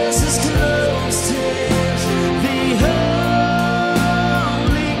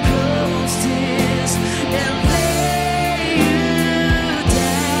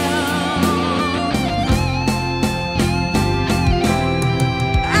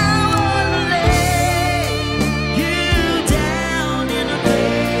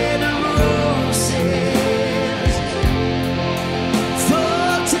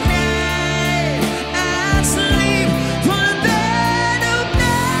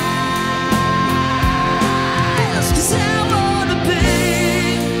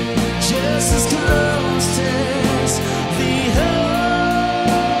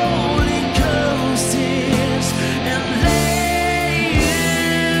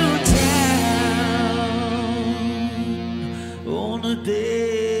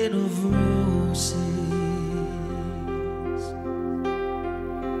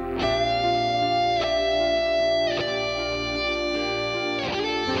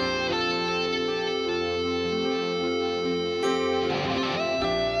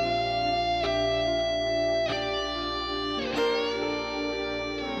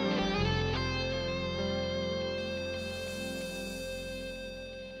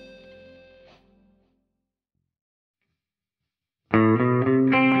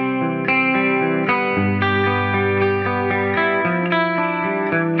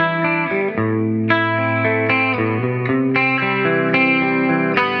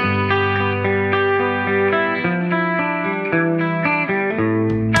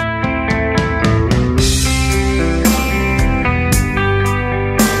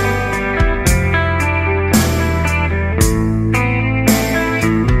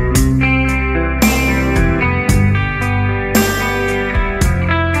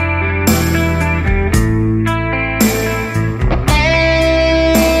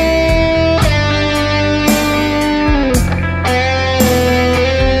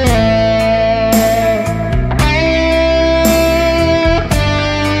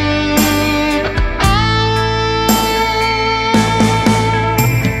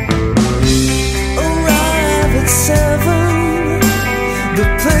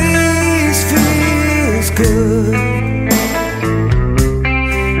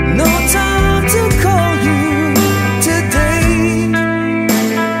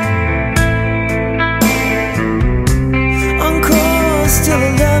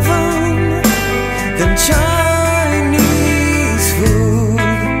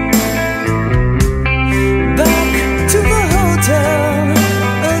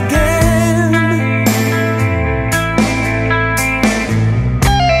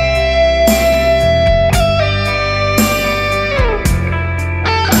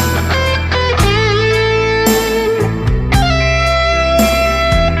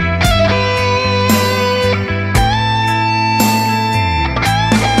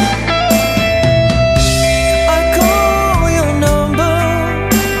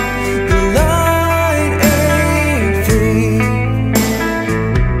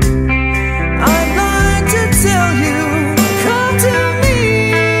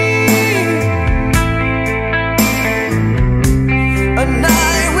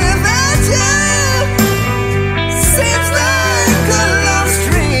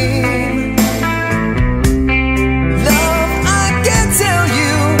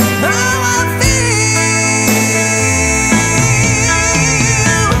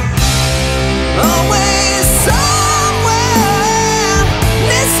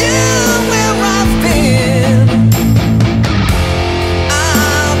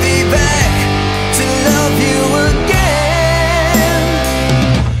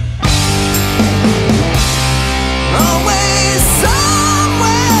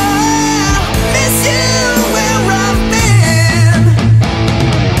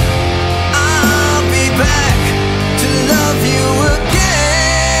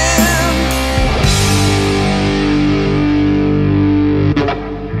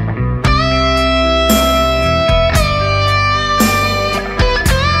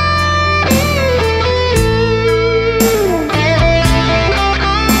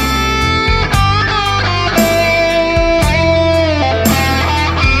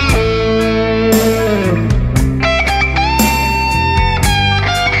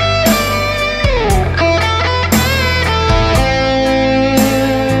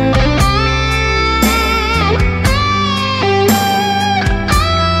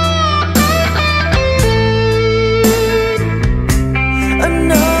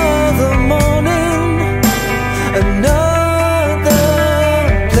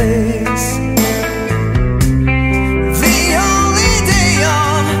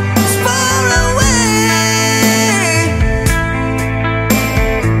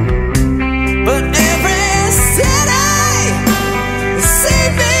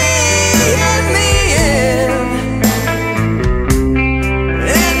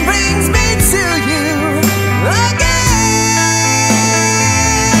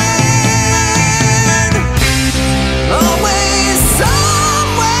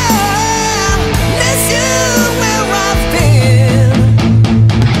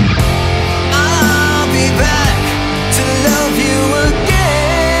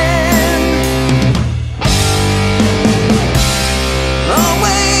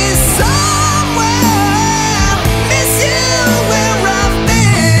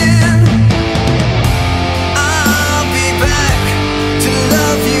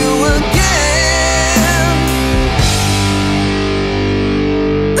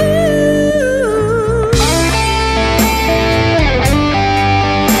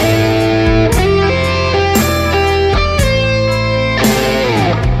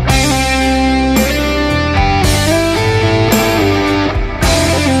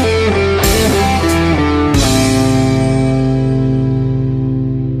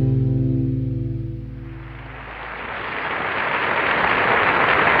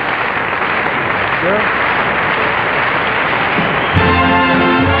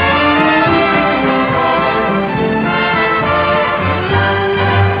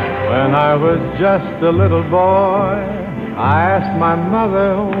was just a little boy, I asked my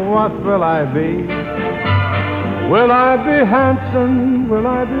mother, what will I be? Will I be handsome? Will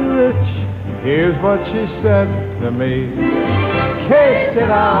I be rich? Here's what she said to me. Que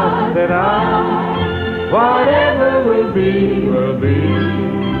sera, sera, whatever will be, will be.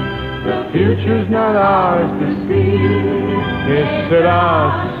 The future's not ours to see. Que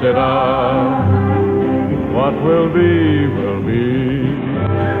sera, sera, what will be, will be.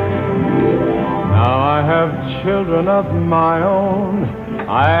 Now I have children of my own.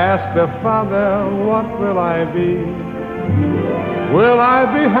 I ask the father, what will I be? Will I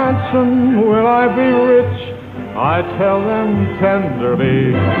be handsome? Will I be rich? I tell them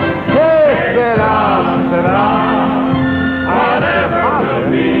tenderly, que sera, sera, whatever will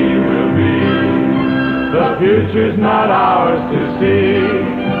be, will be. The future's not ours to see.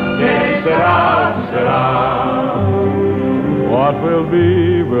 Que sera, sera, what will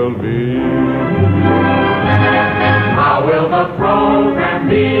be, will be. How will the program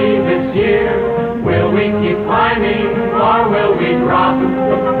be this year? Will we keep climbing or will we drop?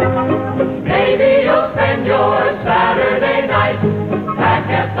 Maybe you'll spend your Saturday night back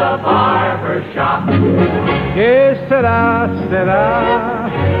at the barber shop. Que sera, sera,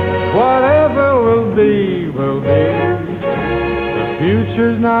 whatever will be, will be. The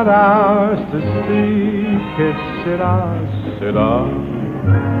future's not ours to see. Que sera, sera,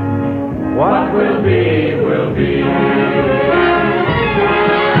 what will be, will be.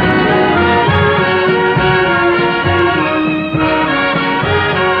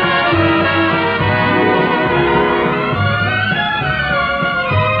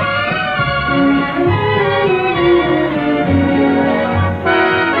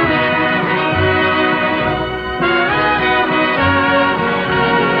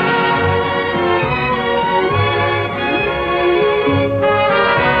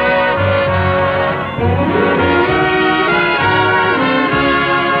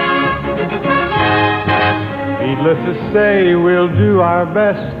 Needless to say, we'll do our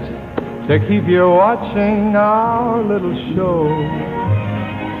best to keep you watching our little show.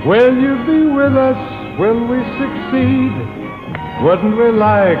 Will you be with us? Will we succeed? Wouldn't we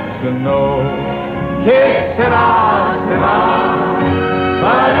like to know? Que sera, sera,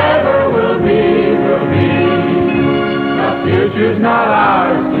 whatever will be, will be. The future's not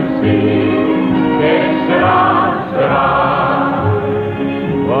ours to see. Que sera, sera,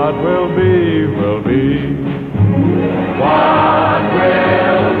 what will be, will be. What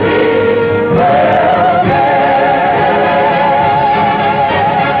will be, will be.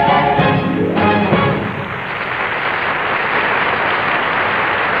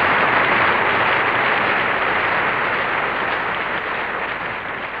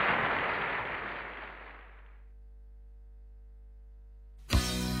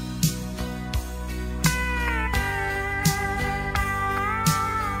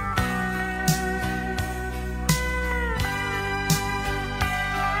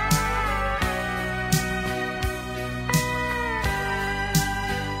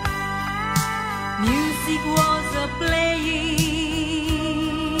 Music was a playing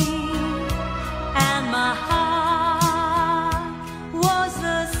and my heart was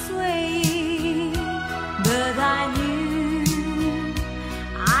a swaying, but I knew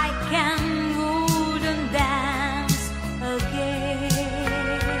I wouldn't dance again.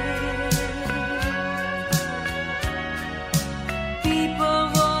 People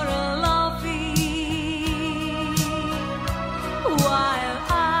were laughing while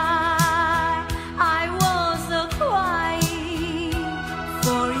I was crying,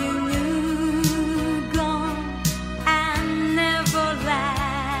 for you knew gone and never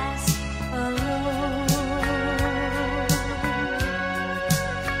last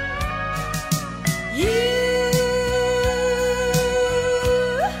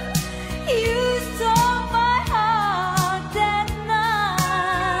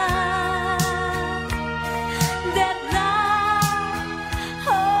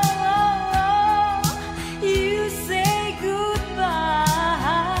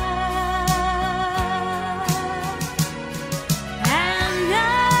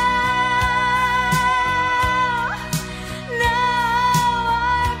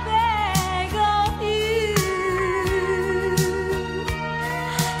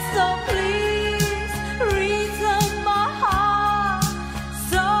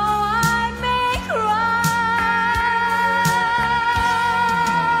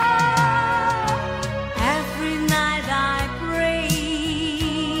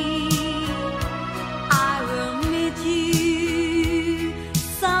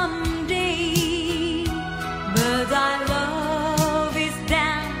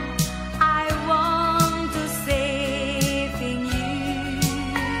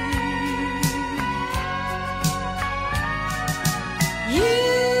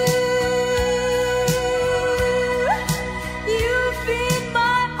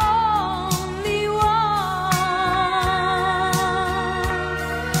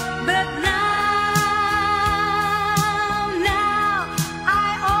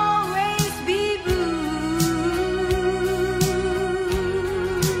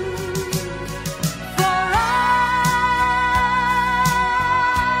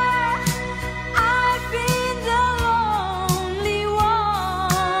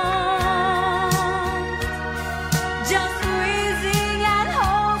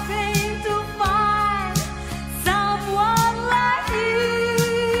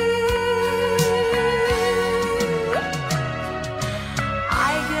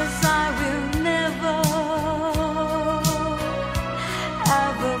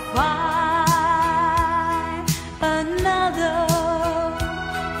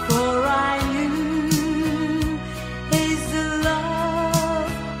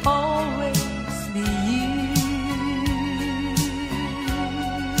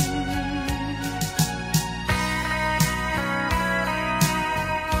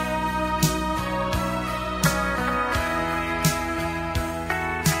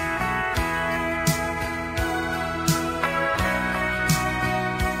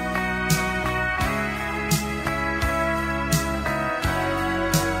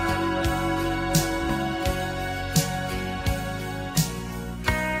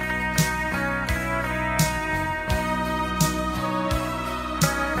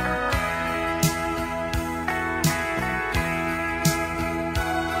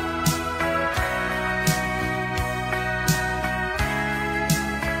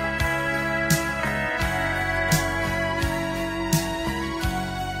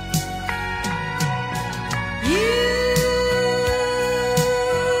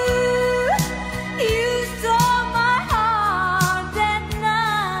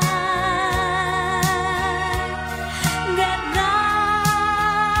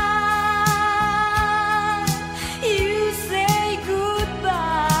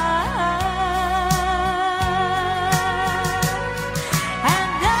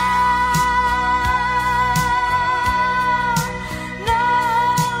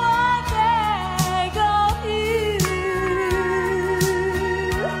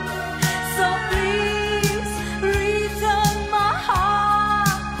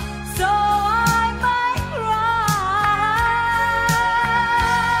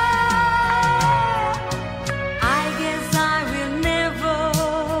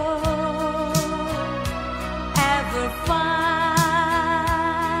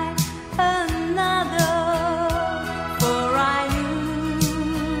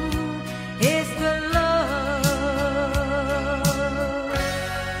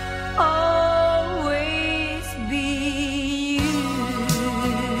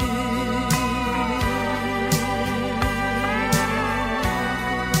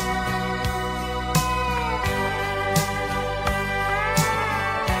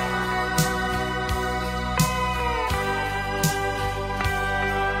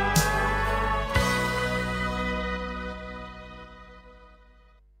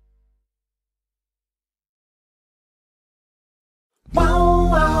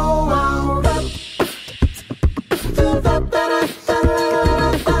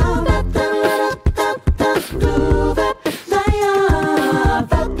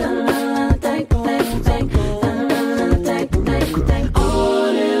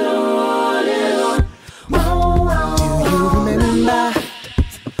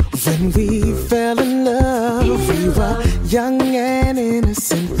When we fell in love, we were young and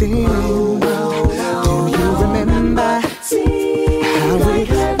innocent then. Do you remember how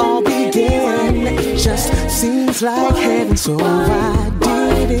it all began? It just seems like heaven, so I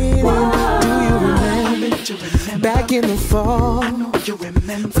did it. Do you remember? Back in the fall,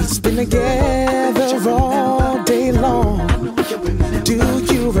 we'd spend together all day long. Do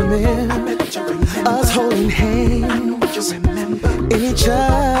you remember us holding hands? In each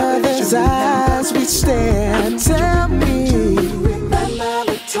other's eyes we stare. Tell me, remember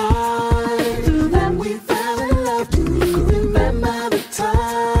the time that we fell in love? Do you remember the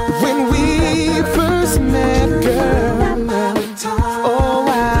time when we first met, girl? Oh,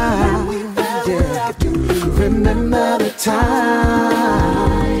 yeah. Remember the time?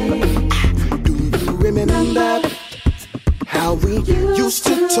 Do you remember how we used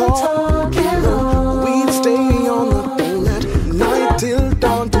to talk? We'd stay on the phone at night till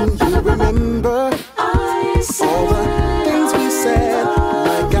dawn. Do you remember all the things we said?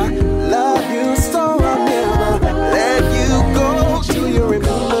 Like I love you so I'll never let you go. Do you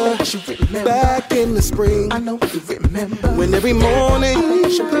remember back in the spring? I know you remember when every morning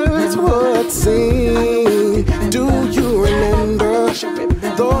birds would sing. Do you remember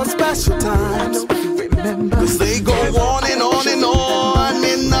those special times? 'Cause they go on and on and on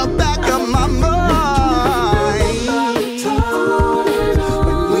in the back of my mind.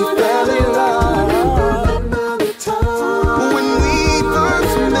 When we fell in love, when we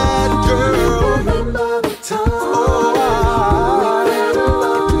first met, girl. Oh,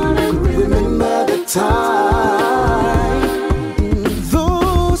 remember the time.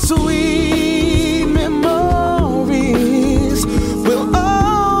 Those sweet memories will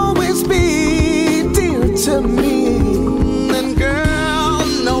always be dear to me. And girl,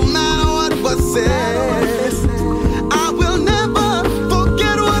 no matter what was said, I will never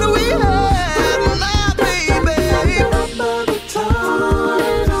forget what we had, my baby. Remember the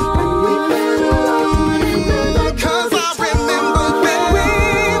time when we met, 'cause I remember when we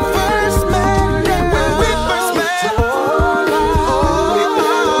first met, when we first met.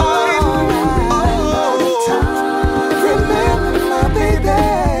 Remember my baby.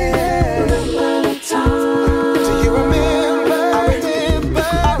 Do you remember? I remember.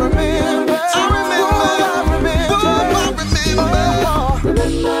 I remember. I remember. I remember. Oh, I remember.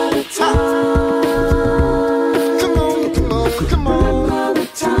 Remember the time. Come on, come on, come on. Remember the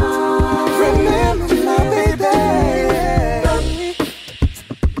time. Remember my baby.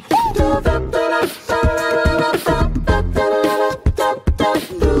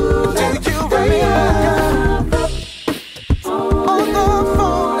 Do you remember? On the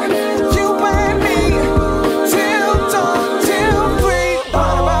phone, you and me, till dawn, till 3.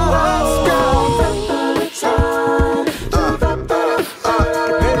 What about us, girl? Remember the time.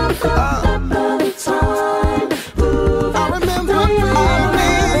 I remember,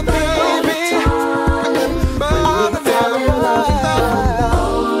 baby. Remember,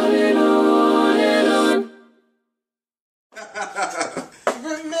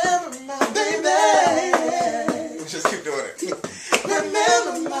 remember my baby. Just keep doing it.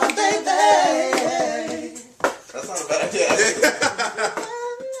 Remember my baby. That's not a bad idea.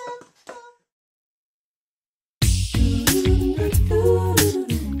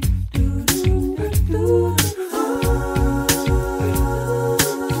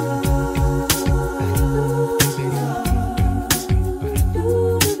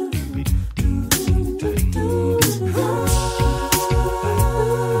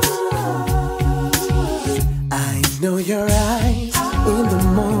 I know your eyes in the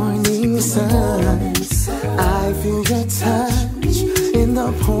morning sun. I feel your touch in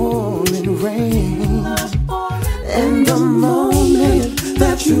the pouring rain. And the moment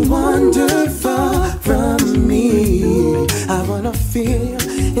that you wander far from me, I wanna feel you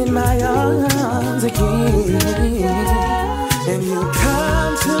in my arms again. And you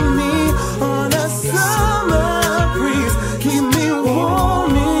come to me on a summer breeze, keep me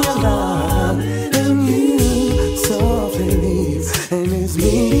warm in your love, and you softly, and it's me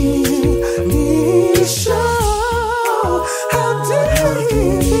sure how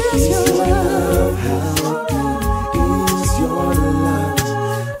deep is your love, how good is your love.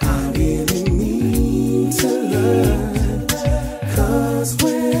 I really need to learn, 'cause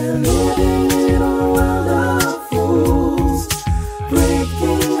we're living in a world of fools,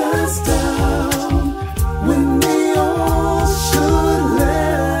 breaking us down when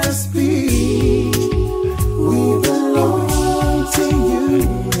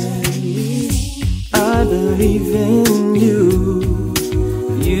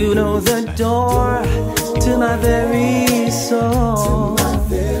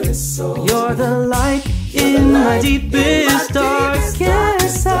in my deepest,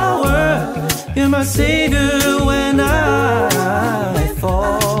 darkest hour. You're my savior when I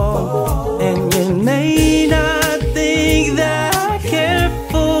fall. And you may not think that I care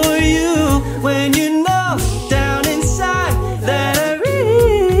for you when you know down inside that I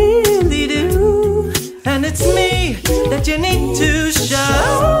really do. And it's me that you need to show.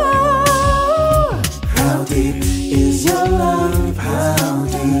 How deep is your love? How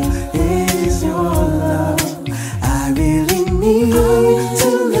deep is your love? I really need to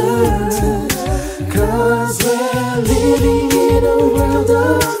learn, 'cause we're living in a world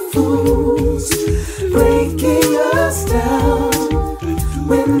of fools, breaking us down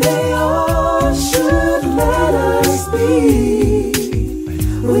when they all should let us be.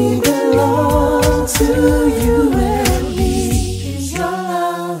 We belong to you and me. Is your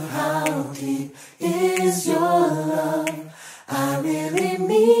love? How deep is your love? I really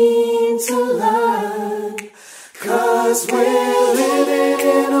mean to learn, 'cause we're living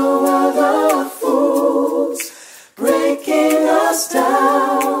in a world of fools, breaking us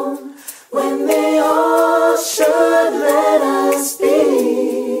down when they all should let us be.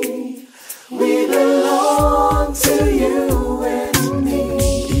 We belong to you and me.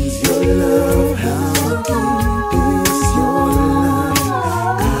 Is your love? How deep is your love?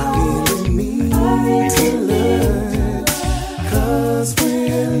 I really mean to learn, 'cause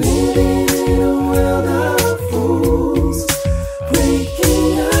we're living in a world of fools, breaking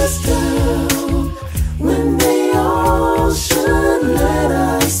us down when they all should let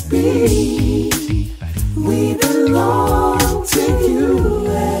us be. We belong to you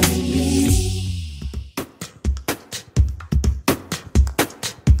and me.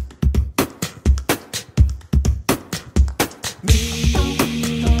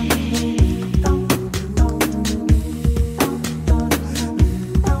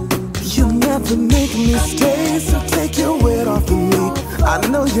 You never make me stay, so take your weight off of me. I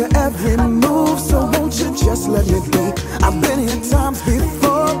know your every move, so won't you just let me be? I've been here times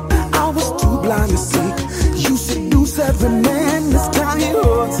before, I was too blind to see. You seduce every man, this time you're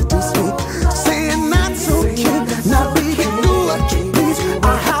hard to do sweet. Saying that's okay, now baby do what you please.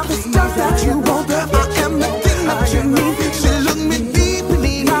 I have the stuff that you want, I am the thing that you need. She looked me deep in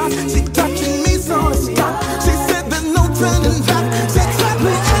the eyes, she touching me so to stop. She said there's no turning back, she trapped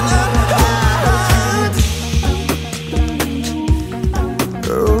me in her heart.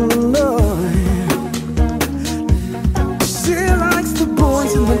 Oh Lord, she likes the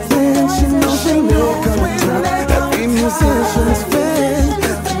boys in the band, she knows they will come down. Every musician's fan,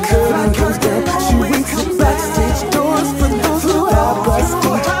 the curtain comes down. She waits at backstage doors for those who have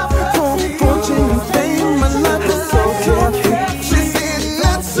prestige. For fortune and fame, my life is so carefree. She's saying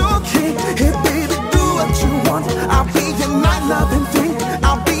that's okay, hey baby do what you want. I'll be your night loving thing,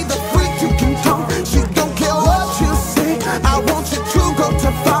 I'll be the freak you can talk. She don't care what you say, I want you to go to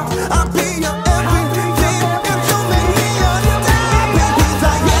far. I'll be your everything if you make me understand. Baby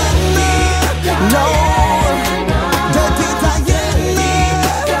Diana, no. Dirty Diana,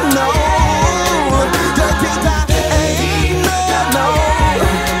 no. Dirty Diana, no.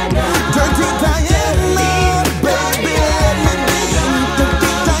 Dirty Diana, baby let me be.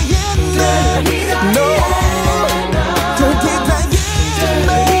 Dirty Diana, no. Dirty Diana,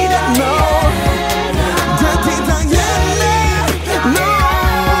 no. Dirty Diana, no.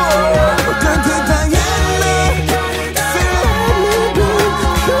 Dirty Diana, say let me be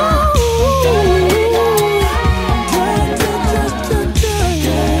cool.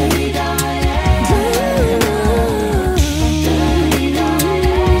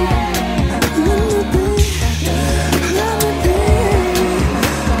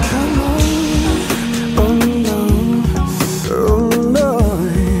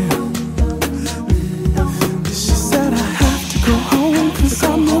 She said I have to go home 'cause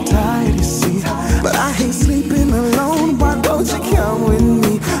I'm no tired, you see. But I hate sleeping alone, why don't you come with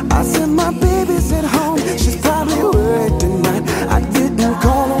me? I said my baby's at home, she's probably worried tonight. I didn't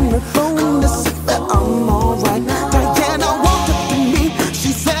call on the phone to see that I'm alright. Diana walked up to me,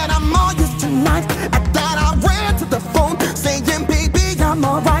 she said I'm all yours tonight. At that I ran to the phone, saying baby I'm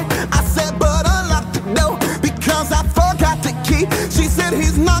alright. I said but unlock the door, because I forgot the key. She said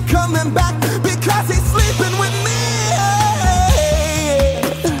he's not coming back, because he's sleeping with me.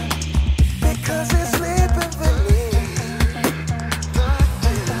 Because he's sleeping with me.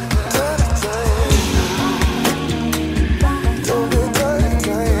 Don't be dirty,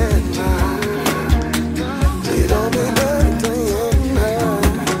 Diana. Don't be dirty, Diana.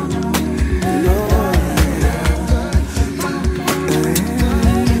 No.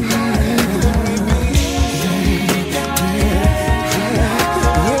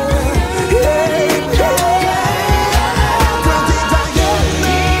 Yeah.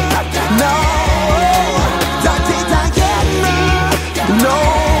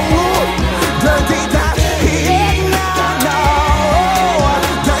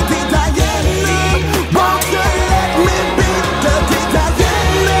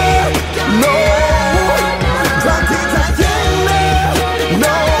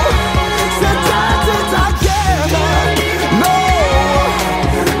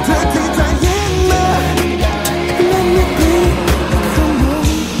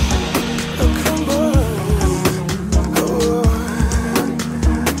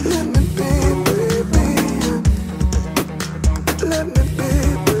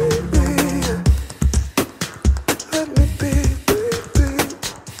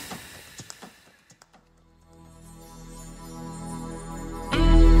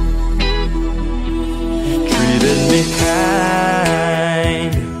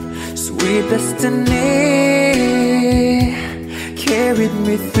 Destiny carried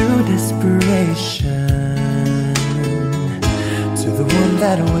me through desperation to the one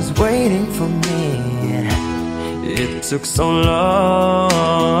that was waiting for me. It took so long,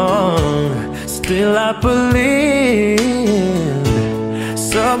 still I believed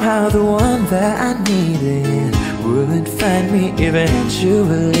somehow the one that I needed would find me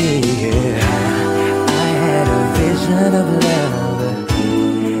eventually. I had a vision of love,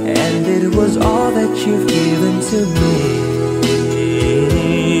 and it was all that you've given to me.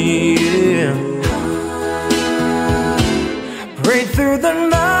 Prayed through the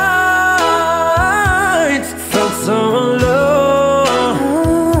night, felt so alone,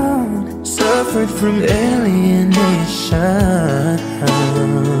 suffered from alienation,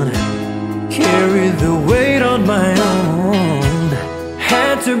 carried the weight on my own,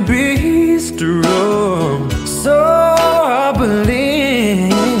 had to be strong, so I believe.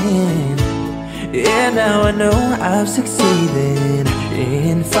 Yeah, now I know I've succeeded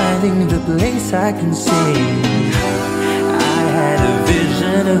in finding the place I can see. I had a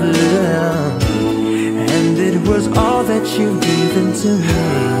vision of love, and it was all that you've given to me.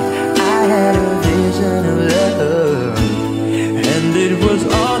 I had a vision of love, and it was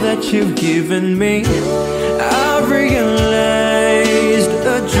all that you've given me. I realized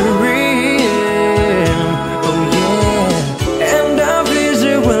a dream, oh yeah, and I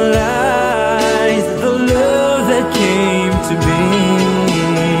visualized the love that came to me.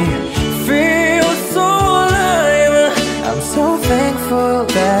 Feel so alive, I'm so thankful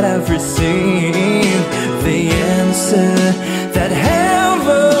that I've received the answer that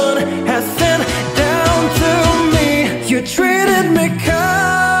heaven has sent down to me. You treated me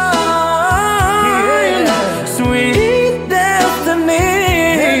kind, sweet destiny.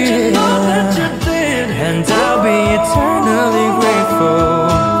 You know that you did, and I'll be eternally grateful,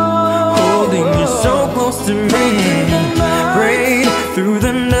 holding you so close to me. Prayed through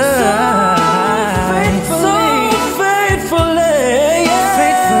the night, so faithfully,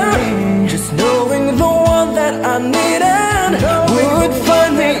 just knowing the one that I needed would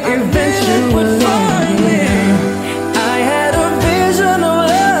find me eventually. I had a vision of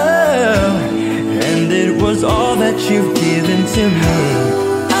love, and it was all that you've given to me.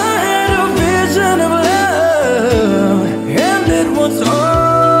 I had a vision of love, and it was all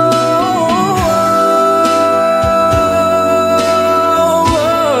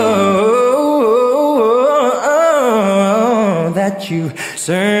that you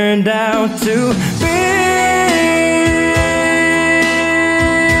turned out to be.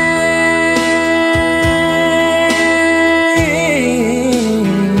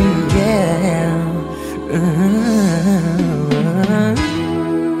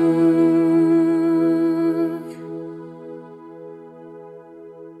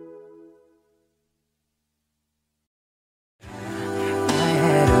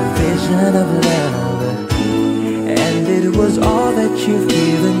 Of love, and it was all that you've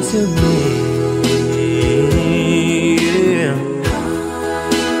given to me.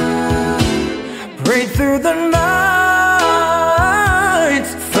 Prayed through the night,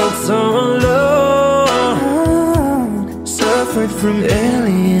 felt so alone, suffered from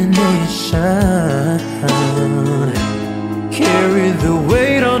alienation, carried the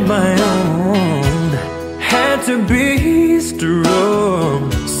weight on my own, had to be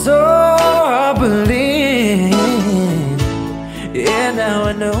strong, so I believe. Yeah, now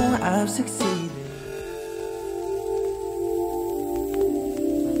I know I've succeeded.